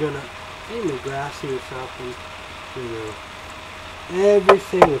I was gonna name it Grassy or something.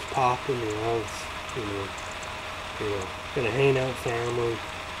 Everything was popping, I was, gonna hang out with family,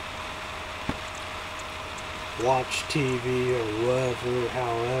 watch TV or whatever,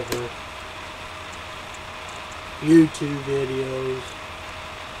 however, YouTube videos,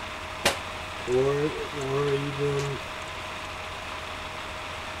 or even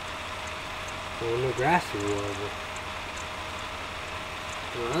on the grassy or whatever.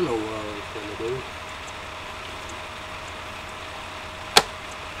 Well, I know what I was gonna do.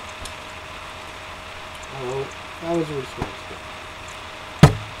 Oh, I was responsible.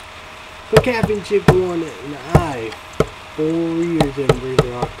 But Captain Chick 1 and I, 4 years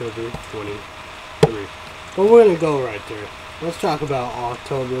anniversary, October 23. But we're gonna go right there. Let's talk about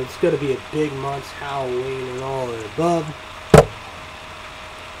October. It's gonna be a big month, Halloween and all the above.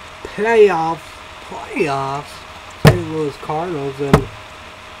 Playoffs, St. Louis Cardinals, and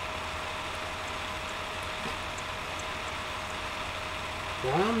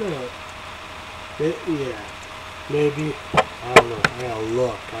I don't know. Maybe. I don't know. I gotta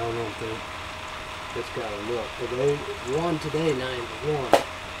look. I don't know if they just gotta look. But they won today 9-1.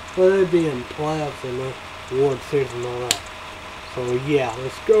 But they'd be in playoffs and the World Series and all that. So yeah,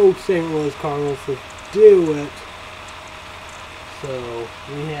 let's go St. Louis Cardinals. Let's do it. So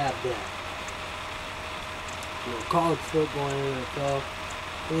we have that. College football, NFL,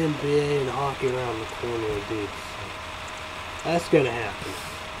 NBA, and hockey around the corner, dude. So that's gonna happen.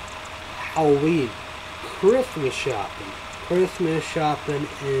 Halloween, Christmas shopping,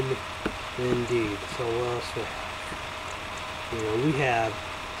 indeed. So what else we have? We have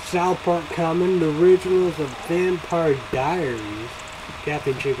South Park coming, the originals of Vampire Diaries.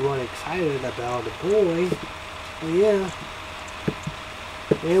 Captain Chick 1 excited about it, boy. Well, yeah.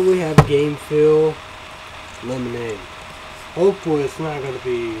 And we have Game Fill Lemonade. Hopefully it's not going to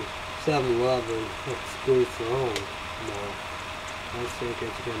be 7-Eleven exclusive only. No. I think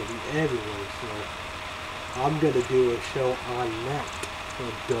it's going to be everywhere. So I'm going to do a show on that. So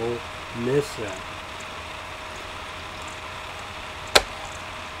don't miss that.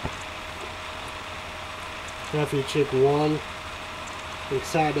 Captain Chick 1.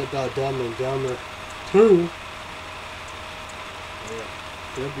 Excited about Dumb and Dumber 2. Yeah.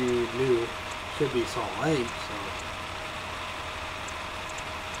 Should be new. Should be Salt Lake, so.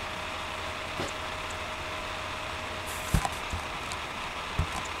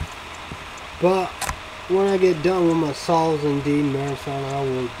 But when I get done with my Saul's Indeed marathon, I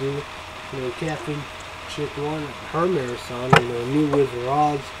will do Captain Chick 1, her marathon, New Wizard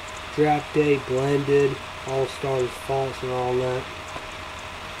Odds, Draft Day, Blended, All Stars, False, and all that.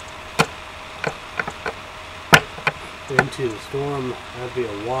 Into the Storm, that'd be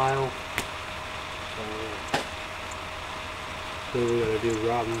a while. Then we're gonna do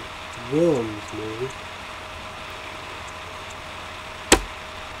Robin Williams movie.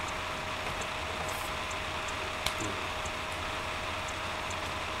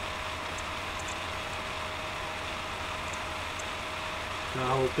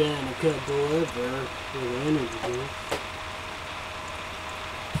 hoping it could deliver with energy drink.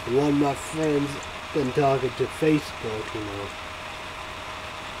 One of my friends been talking to Facebook, you know.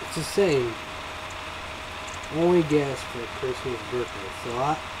 It's the same. Only gas for Christmas, birthday.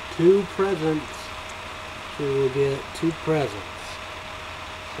 So 2 presents. She will get 2 presents.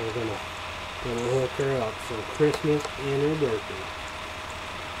 So I'm gonna hook her up for Christmas and her birthday.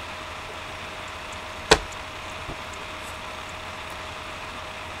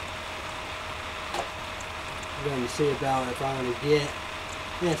 I'm gonna see about if I want to get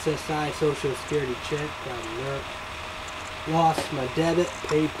SSI Social Security check. Probably lost my debit,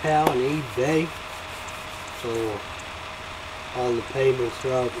 PayPal, and eBay. So all the payments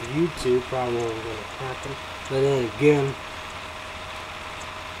throughout YouTube probably won't gonna happen. But then again,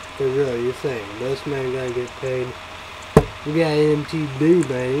 for real, you're saying this man gonna get paid. You got MTB,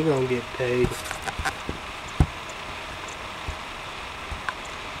 man, you're gonna get paid.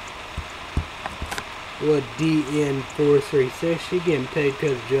 What DN436, she getting paid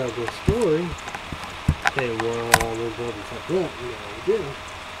because of Juggle Story. They were all those others like that, you know,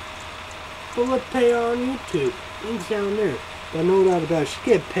 but what pay her on YouTube? Links down there. But no doubt about it, she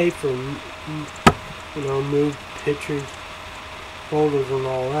get paid for, you know, move pictures, folders, and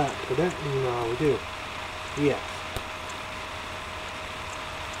all that. But that, you know how we do. Yes.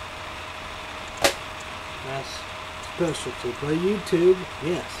 That's specialty. But YouTube,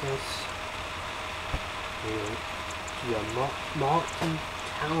 yes, that's, you know, she's a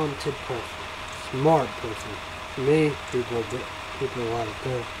multi-talented person. Smart person. For me, people like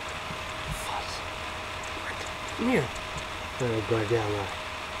that. Come here. I'll go down there.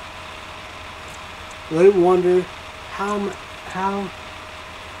 They wonder how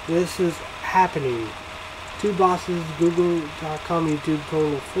this is happening. 2 bosses, Google.com, YouTube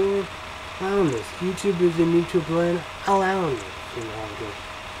total 4. Allowing this. YouTube is in YouTube land. Allowing this. You know how to do.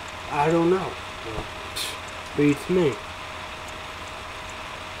 I don't know. Well, beats me.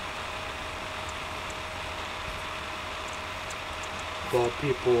 But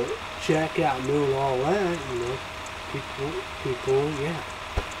people check out doing all that, you know. People, yeah.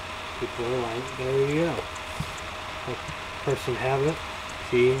 People are like, there you go. A person have it,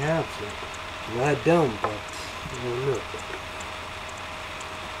 she has it. And I don't, but I don't know.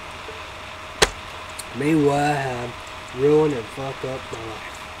 Meanwhile, I have ruined and fucked up my life.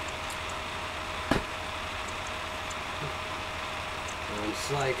 And it's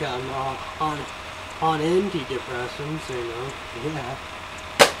like I'm on antidepressants, you know. Yeah.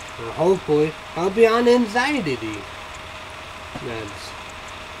 And hopefully, I'll be on anxiety meds.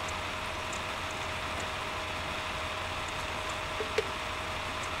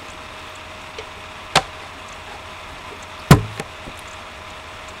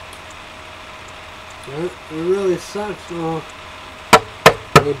 It really sucks, no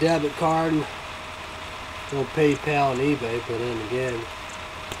debit card, no PayPal and eBay, but then again,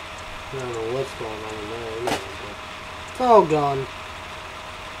 I don't know what's going on there anyway, but it's all gone.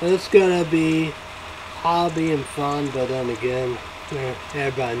 It's gonna be hobby and fun, but then again,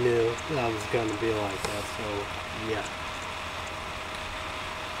 everybody knew that was gonna be like that, so yeah.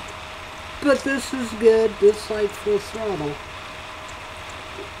 But this is good, this like full throttle.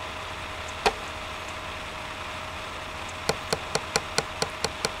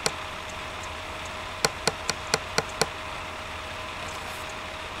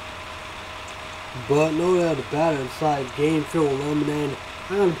 But no doubt about it, it's like Game Fuel Lemonade.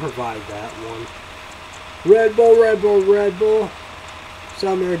 I'm gonna provide that one. Red Bull, Red Bull, Red Bull.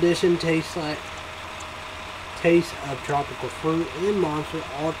 Summer edition tastes of tropical fruit and Monster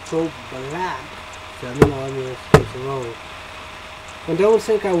Ultra Black. 7-Eleven tastes alone. I don't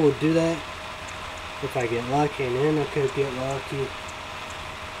think I will do that if I get lucky, and then I could get lucky.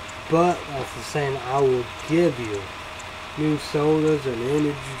 But that's the saying, I will give you new sodas and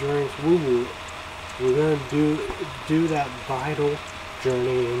energy drinks. We're gonna do that vital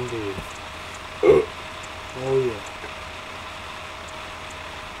journey indeed. Oh yeah.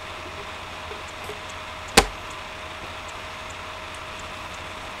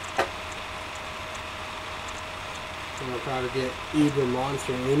 I'm gonna try to get even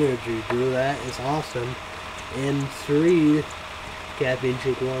Monster Energy. Do that. It's awesome. And 3 caffeine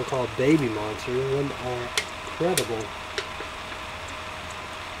drink, one called Baby Monster. Them are incredible.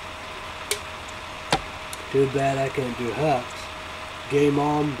 Too bad I can't do Hux. Game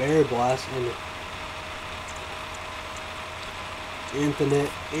On, Berry Blast, and Infinite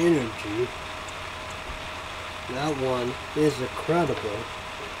Energy. That one is incredible.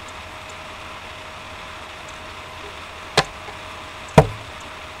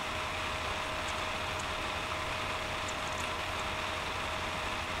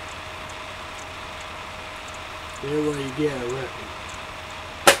 Then what you get, I reckon.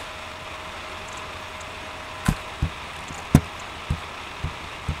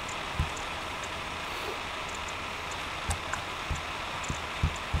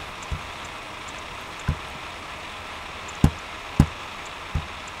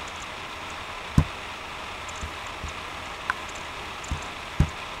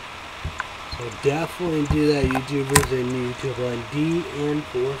 So definitely do that, YouTubers and YouTube on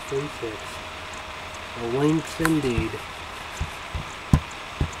DN436. The links indeed.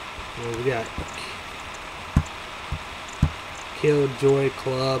 Well, we got Killjoy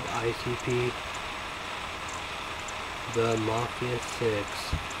Club, ICP, the Mach 6,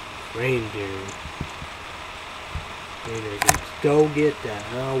 Reindeer. Go get that.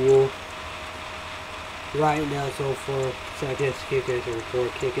 I will. Right now, so far, so I guess Kick-Ass and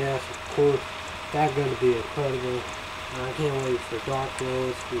record Kick-Ass. Of course, that's going to be incredible. And I can't wait for Dark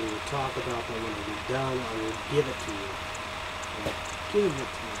Rose to talk about that when it is done. I will give it to you. Give it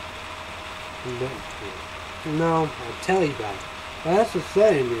to you. No, I'll tell you about it. But that's the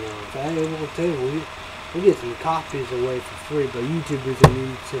same, you know. If I'm able to tell you, we get some copies away for free. But YouTubers and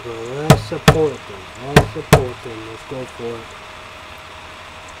YouTubers, let's support them. Let's support them. Let's go for it.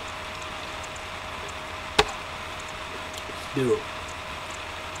 Do it.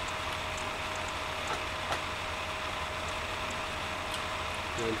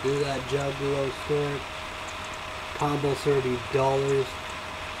 Gonna do that Juggalo skirt. Combo $30.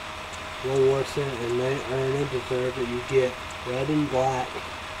 Well worth it, and they earn and deserve it. You get red and black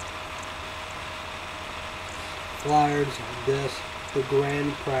flyers. This the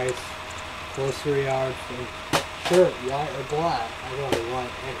grand price plus 3 hours for shirt, white or black. I got a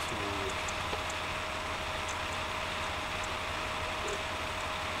white extra large.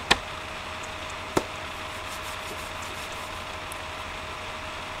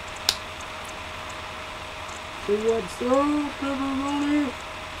 See what's up, everybody?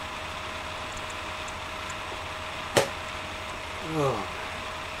 Oh.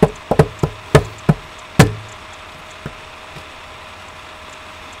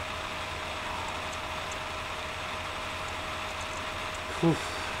 Oof.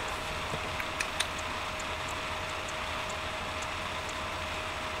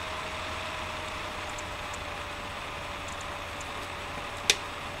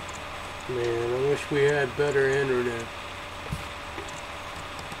 Man, I wish we had better internet.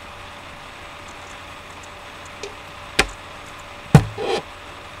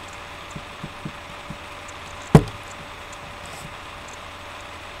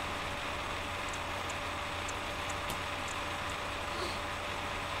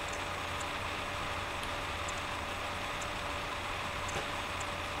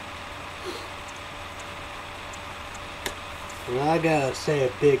 Well, I gotta say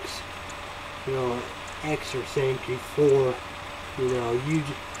a big, extra thank you for,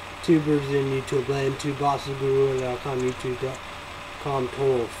 YouTubers in YouTube land, TubeBossesGuru.com, YouTube.com,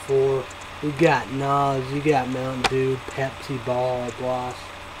 total of 4. We got NOS, you got Mountain Dew, Pepsi, Ball, Blast,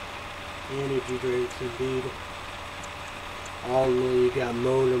 energy drinks, indeed. All in there, you got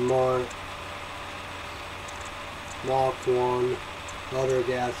Motor Mart, Mach 1, other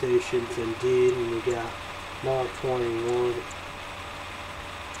gas stations, indeed, and we got Mach 21.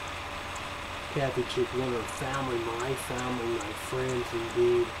 Kathy Chick, one of family, my friends,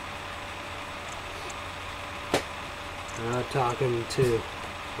 indeed. And I'm talking to,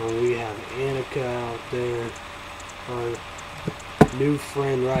 we have Annika out there, our new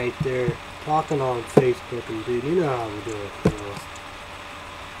friend right there, talking on Facebook, indeed. You know how we do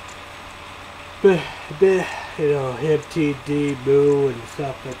it, Hip TD, Boo, and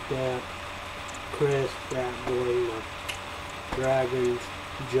stuff like that. Chris, Fat Boy, Dragons,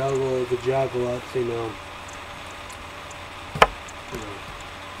 Juggle, the Jugglups,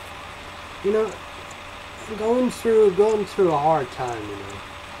 going through a hard time,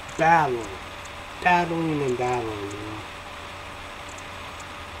 battling and battling,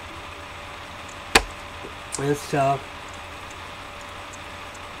 It's tough,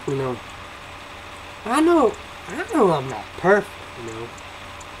 I know I'm not perfect,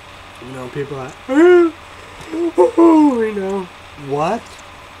 people are like, what?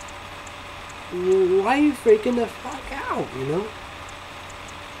 Why are you freaking the fuck out,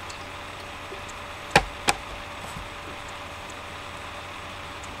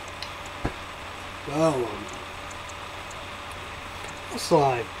 Well, it's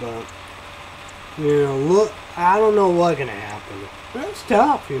life, but, look, I don't know what's gonna happen. That's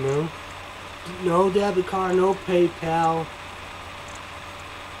tough, No debit card, no PayPal,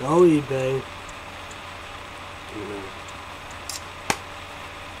 no eBay,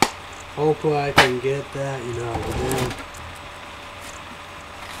 Hopefully I can get that, you know, then.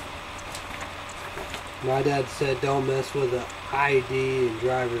 My dad said don't mess with the ID and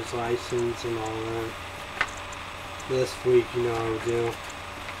driver's license and all that. This week, you know, I do.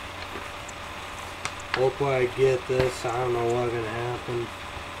 Hopefully I get this. I don't know what's gonna happen.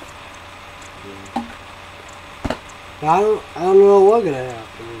 I don't know what's gonna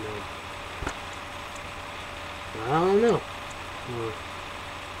happen, you know. I don't know.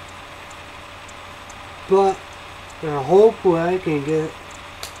 But hopefully I can get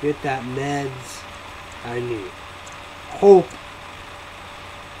that meds I need.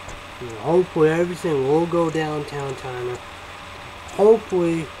 Hopefully everything will go downtown China.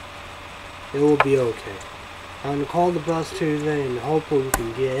 Hopefully it will be okay. I'm gonna call the bus Tuesday and hopefully we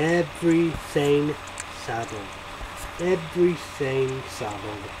can get everything settled. Everything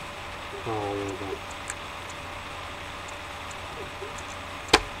settled. All of it.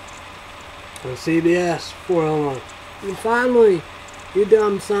 On CBS 401. And finally, you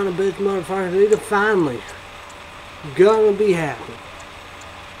dumb son of a bitch motherfucker, you finally gonna be happy.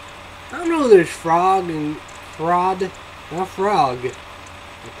 I know there's fraud, like the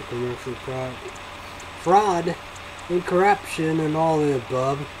commercial fraud and corruption and all the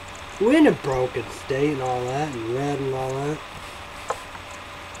above. We're in a broken state and all that, and red and all that.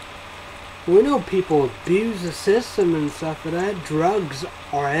 We know people abuse the system and stuff like that. Drugs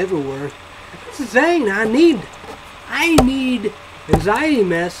are everywhere. That's the thing. I need anxiety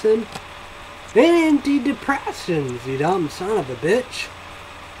medicine and antidepressants, you dumb son of a bitch.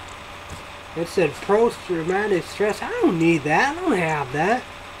 It said post-traumatic stress. I don't need that. I don't have that.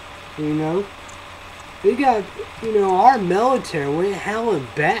 You know? We got, you know, our military went hell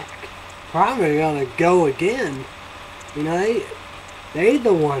and back. Probably gonna go again. You know, they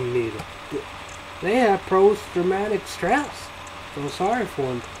the one need it. They have post-traumatic stress. So sorry for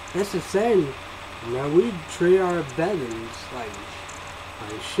them. That's the thing. You know, we treat our veterans like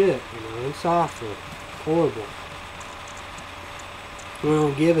shit. You know, it's awful. Horrible. We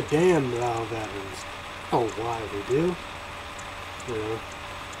don't give a damn about our veterans. Oh, why we do? You know,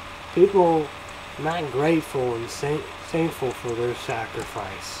 people not grateful and thankful for their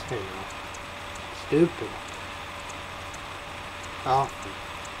sacrifice. You know, stupid. Awful.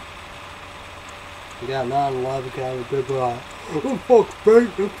 You got 9/11 kind of people like, oh fuck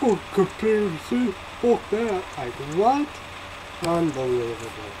bank, oh fuck conspiracy, fuck that. Like what?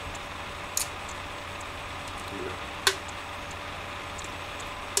 Unbelievable.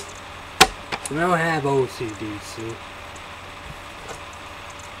 I don't have OCD, see?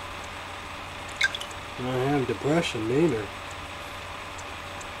 I don't have depression either.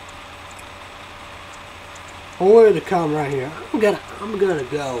 I wanted to come right here. I'm gonna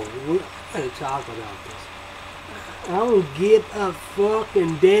go. We're gonna talk about this. I don't give a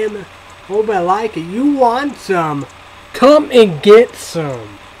fucking damn it. Hope I like it. You want some? Come and get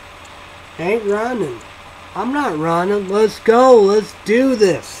some. Ain't running. I'm not running. Let's go. Let's do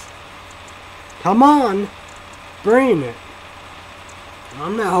this. Come on. Bring it.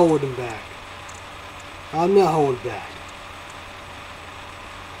 I'm not holding back. I'm not holding back.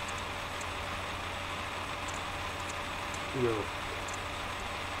 No.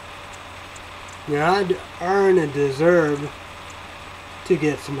 Now I'd earn and deserve to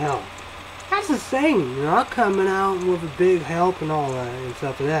get some help. That's the thing. You're not coming out with a big help and all that and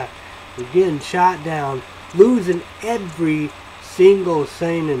stuff like that. You're getting shot down, losing every single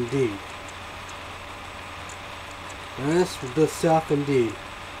thing indeed. And that's the stuff indeed.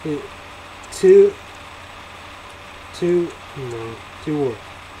 Two words.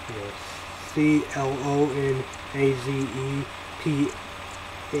 CLONAZEPAM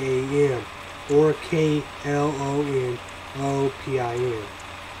or KLONOPIN.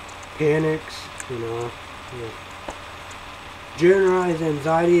 Panics, you know. Generalized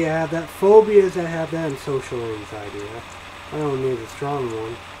anxiety, I have that. Phobias, I have that. And social anxiety. I don't need a strong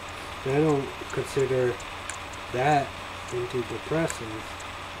one. I don't consider that antidepressants.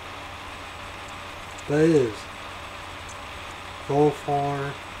 But it is.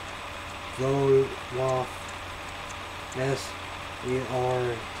 Zolfar, Zoloft, SERTRALEZOLT.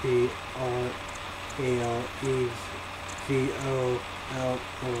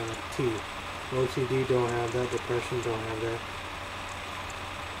 OCD don't have that. Depression don't have that.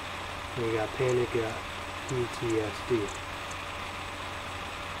 We got panic, got PTSD.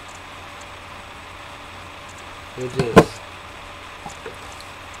 It just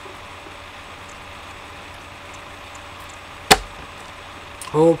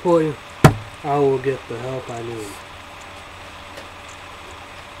hopefully I will get the help I need.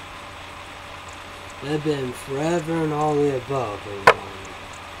 They've been forever and all the above.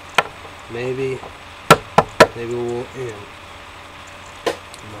 maybe we'll end.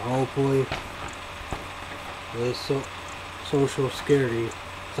 And hopefully, with Social Security,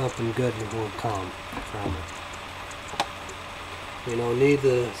 something good will come from it. You know, need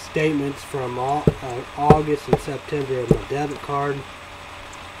the statements from August and September of my debit card,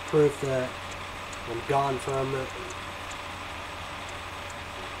 proof that I'm gone from it.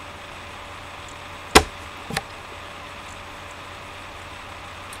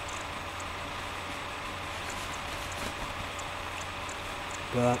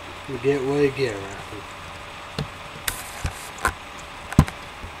 But you get what you get, right?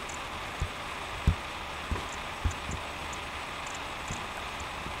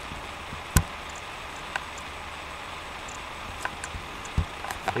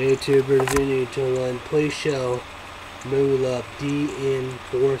 YouTubers, you need to learn. Please show Moolah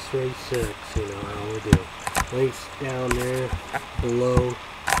DN436. You know how we do. Links down there below.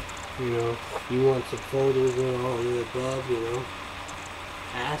 You know, you want some photos and all the above. You know,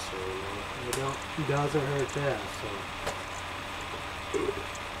 ask her. You know, it doesn't hurt to ask. So,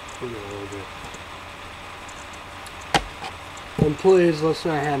 you know, and please, let's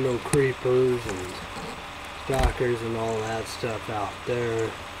not have no creepers and stalkers and all that stuff out there.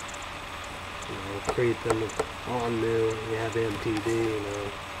 You know, creeping on you. You have MTD, you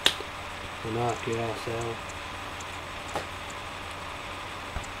know, to knock your ass out.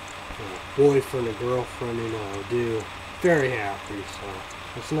 Boyfriend or girlfriend, you know, do very happy. So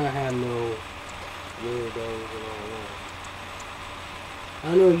let's not have no weirdos and all that.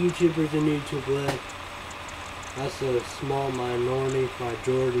 I know YouTubers in YouTube land. That's a small minority.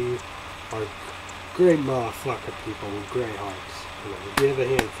 Majority are great motherfucker people with great hearts. You know, give a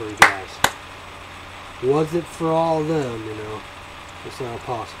hand for you guys. Was it for all of them, you know? It's not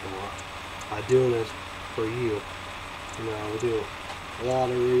possible. I'm doing this for you. You know, I do a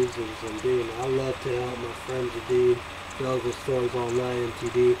lot of reasons indeed. I love to help my friends indeed. Tell the stories online,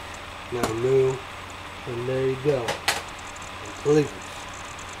 MTD. Now new. And there you go. And please.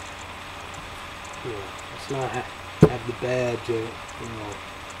 You know, let's not have the badge of, you know,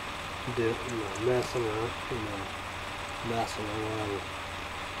 messing around, messing around.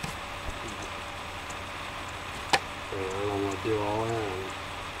 I don't want to do all that.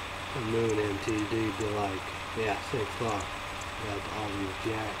 And Moon MTD be like, yeah, 6 o'clock. Got all these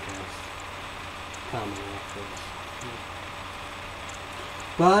jackass coming after us.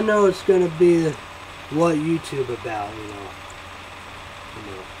 But I know it's gonna be what YouTube about, you know.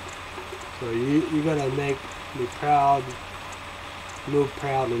 So you gotta make me proud. Move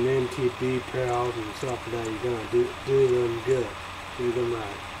proud and MTB proud and stuff like that. You're gonna do them good, do them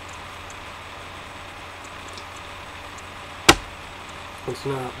right. It's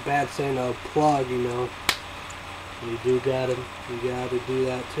not bad saying a plug, you know. You gotta do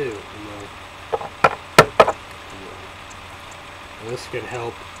that too, you know. This could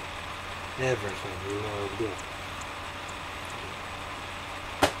help everything, you know. Yeah.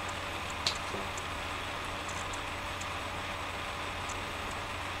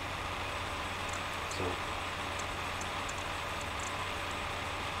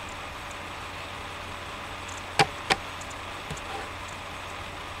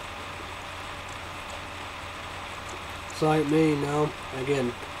 It's like me, you know,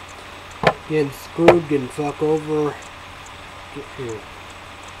 again, getting screwed, getting fucked over,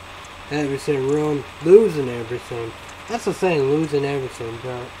 everything ruined, losing everything. That's the thing, losing everything,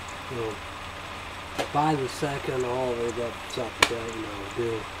 but, you know, by the second, all the way up stuff like that, you know,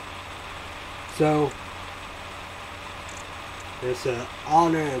 do. So, it's an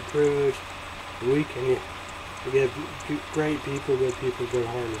honor and privilege. We can give great people, good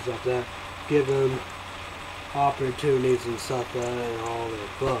heart and stuff like that. Give them opportunities and stuff like that and all the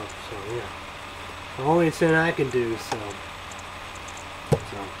above. So yeah, the only thing I can do. So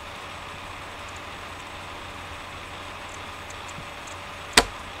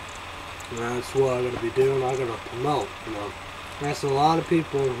that's what I'm gonna be doing. I'm gonna promote. You know, that's a lot of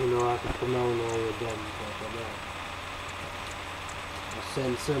people. You know, I can promote all the above and stuff like that. I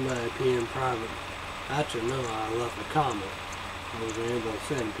send somebody a PM private. Actually, no, I left a comment. I was able to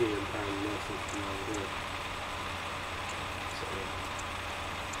send PM private message from over there.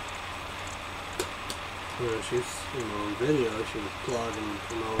 You know, she's, you know, on video, she was plugging and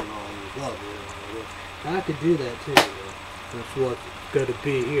promoting all the above, you know. I could do that too, you know. That's what's going to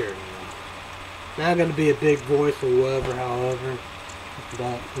be here, you know. Not going to be a big voice or whatever, however,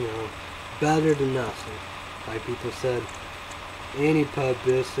 but, you know, better than nothing. Like people said, any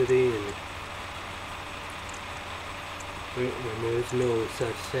publicity, and there's no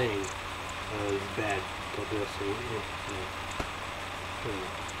such thing. Bad publicity. You know. 'Cause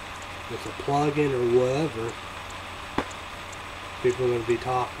it's a plug-in or whatever, people are going to be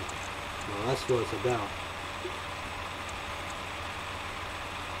talking. Well, that's what it's about.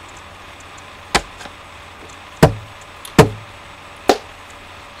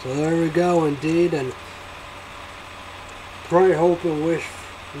 So there we go, indeed, and pray, hope, and wish,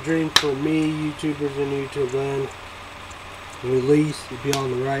 dream for me, YouTubers and YouTube land, release to be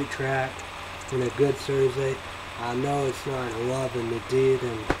on the right track in a good Thursday. I know it's 9/11, indeed,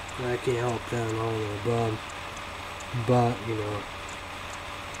 and I can't help that all the above, but you know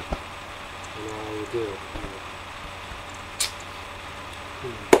how we do.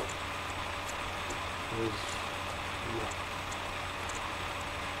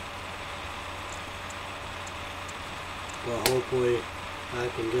 But hopefully I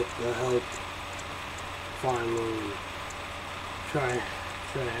can get the help finally and try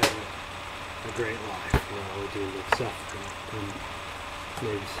to have a great life while we do the suffering and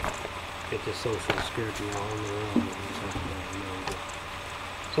maybe get the social security on their own and stuff like that.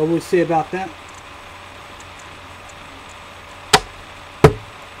 So we'll see about that.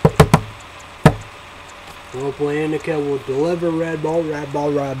 Hopefully Indica will deliver Red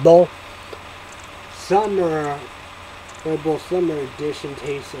Bull. Summer Red Bull Summer Edition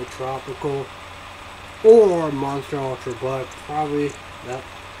tastes so tropical, or Monster Ultra Black. Probably that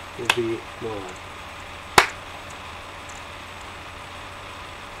would be more like.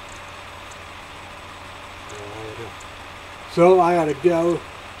 So I gotta go.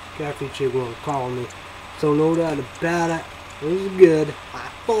 Cafe Chick won't call me, so no doubt about it. It was good. I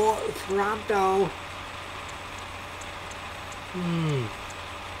thought it's pronto.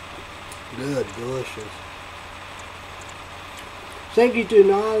 Good, delicious. Thank you to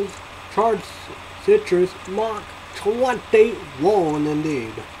NOS Charged Citrus Mach 21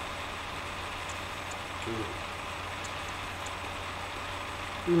 indeed.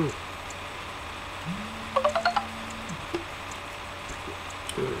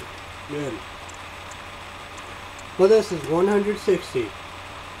 Good. Well, this is 116,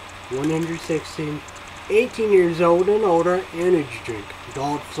 18 years old and older, energy drink.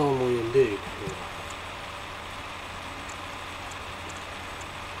 Adults only indeed.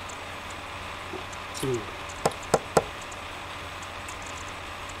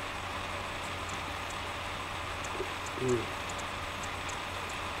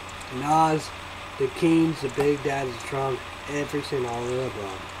 NOS, the Kings, the Big Daddy's Trump, everything, all of the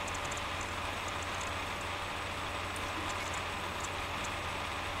above.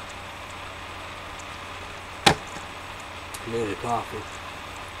 Need a coffee.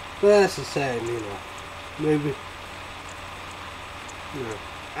 But that's the same, you know. Maybe, you know,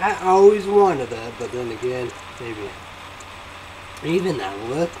 I always wanted that, but then again, maybe. Even that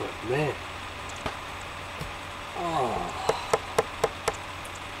liquid, man. Oh.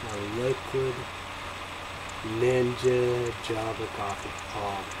 The liquid Ninja Java coffee.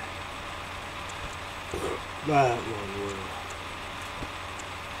 Oh, man. That one will.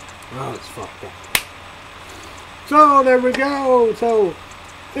 Oh, it's fucked up. So, there we go. So,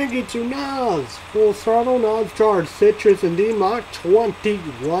 thank you to NOS. Full Throttle, NOS Charged Citrus, indeed. Mach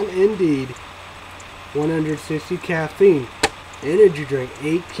 21, indeed. 160 caffeine. Energy drink,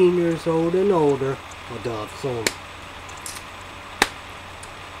 18 years old and older. Adults only.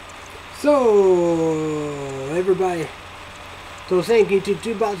 So, everybody. So, thank you to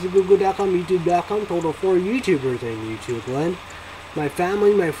 2boxofgoogle.com, youtube.com, total 4 YouTubers in YouTube land. My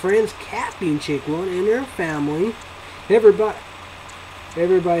family, my friends, Caffeine Chick One and her family. Everybody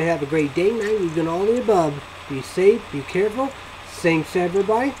have a great day, night, even all the above. Be safe, be careful. Thanks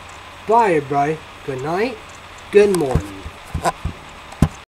everybody. Bye everybody. Good night. Good morning.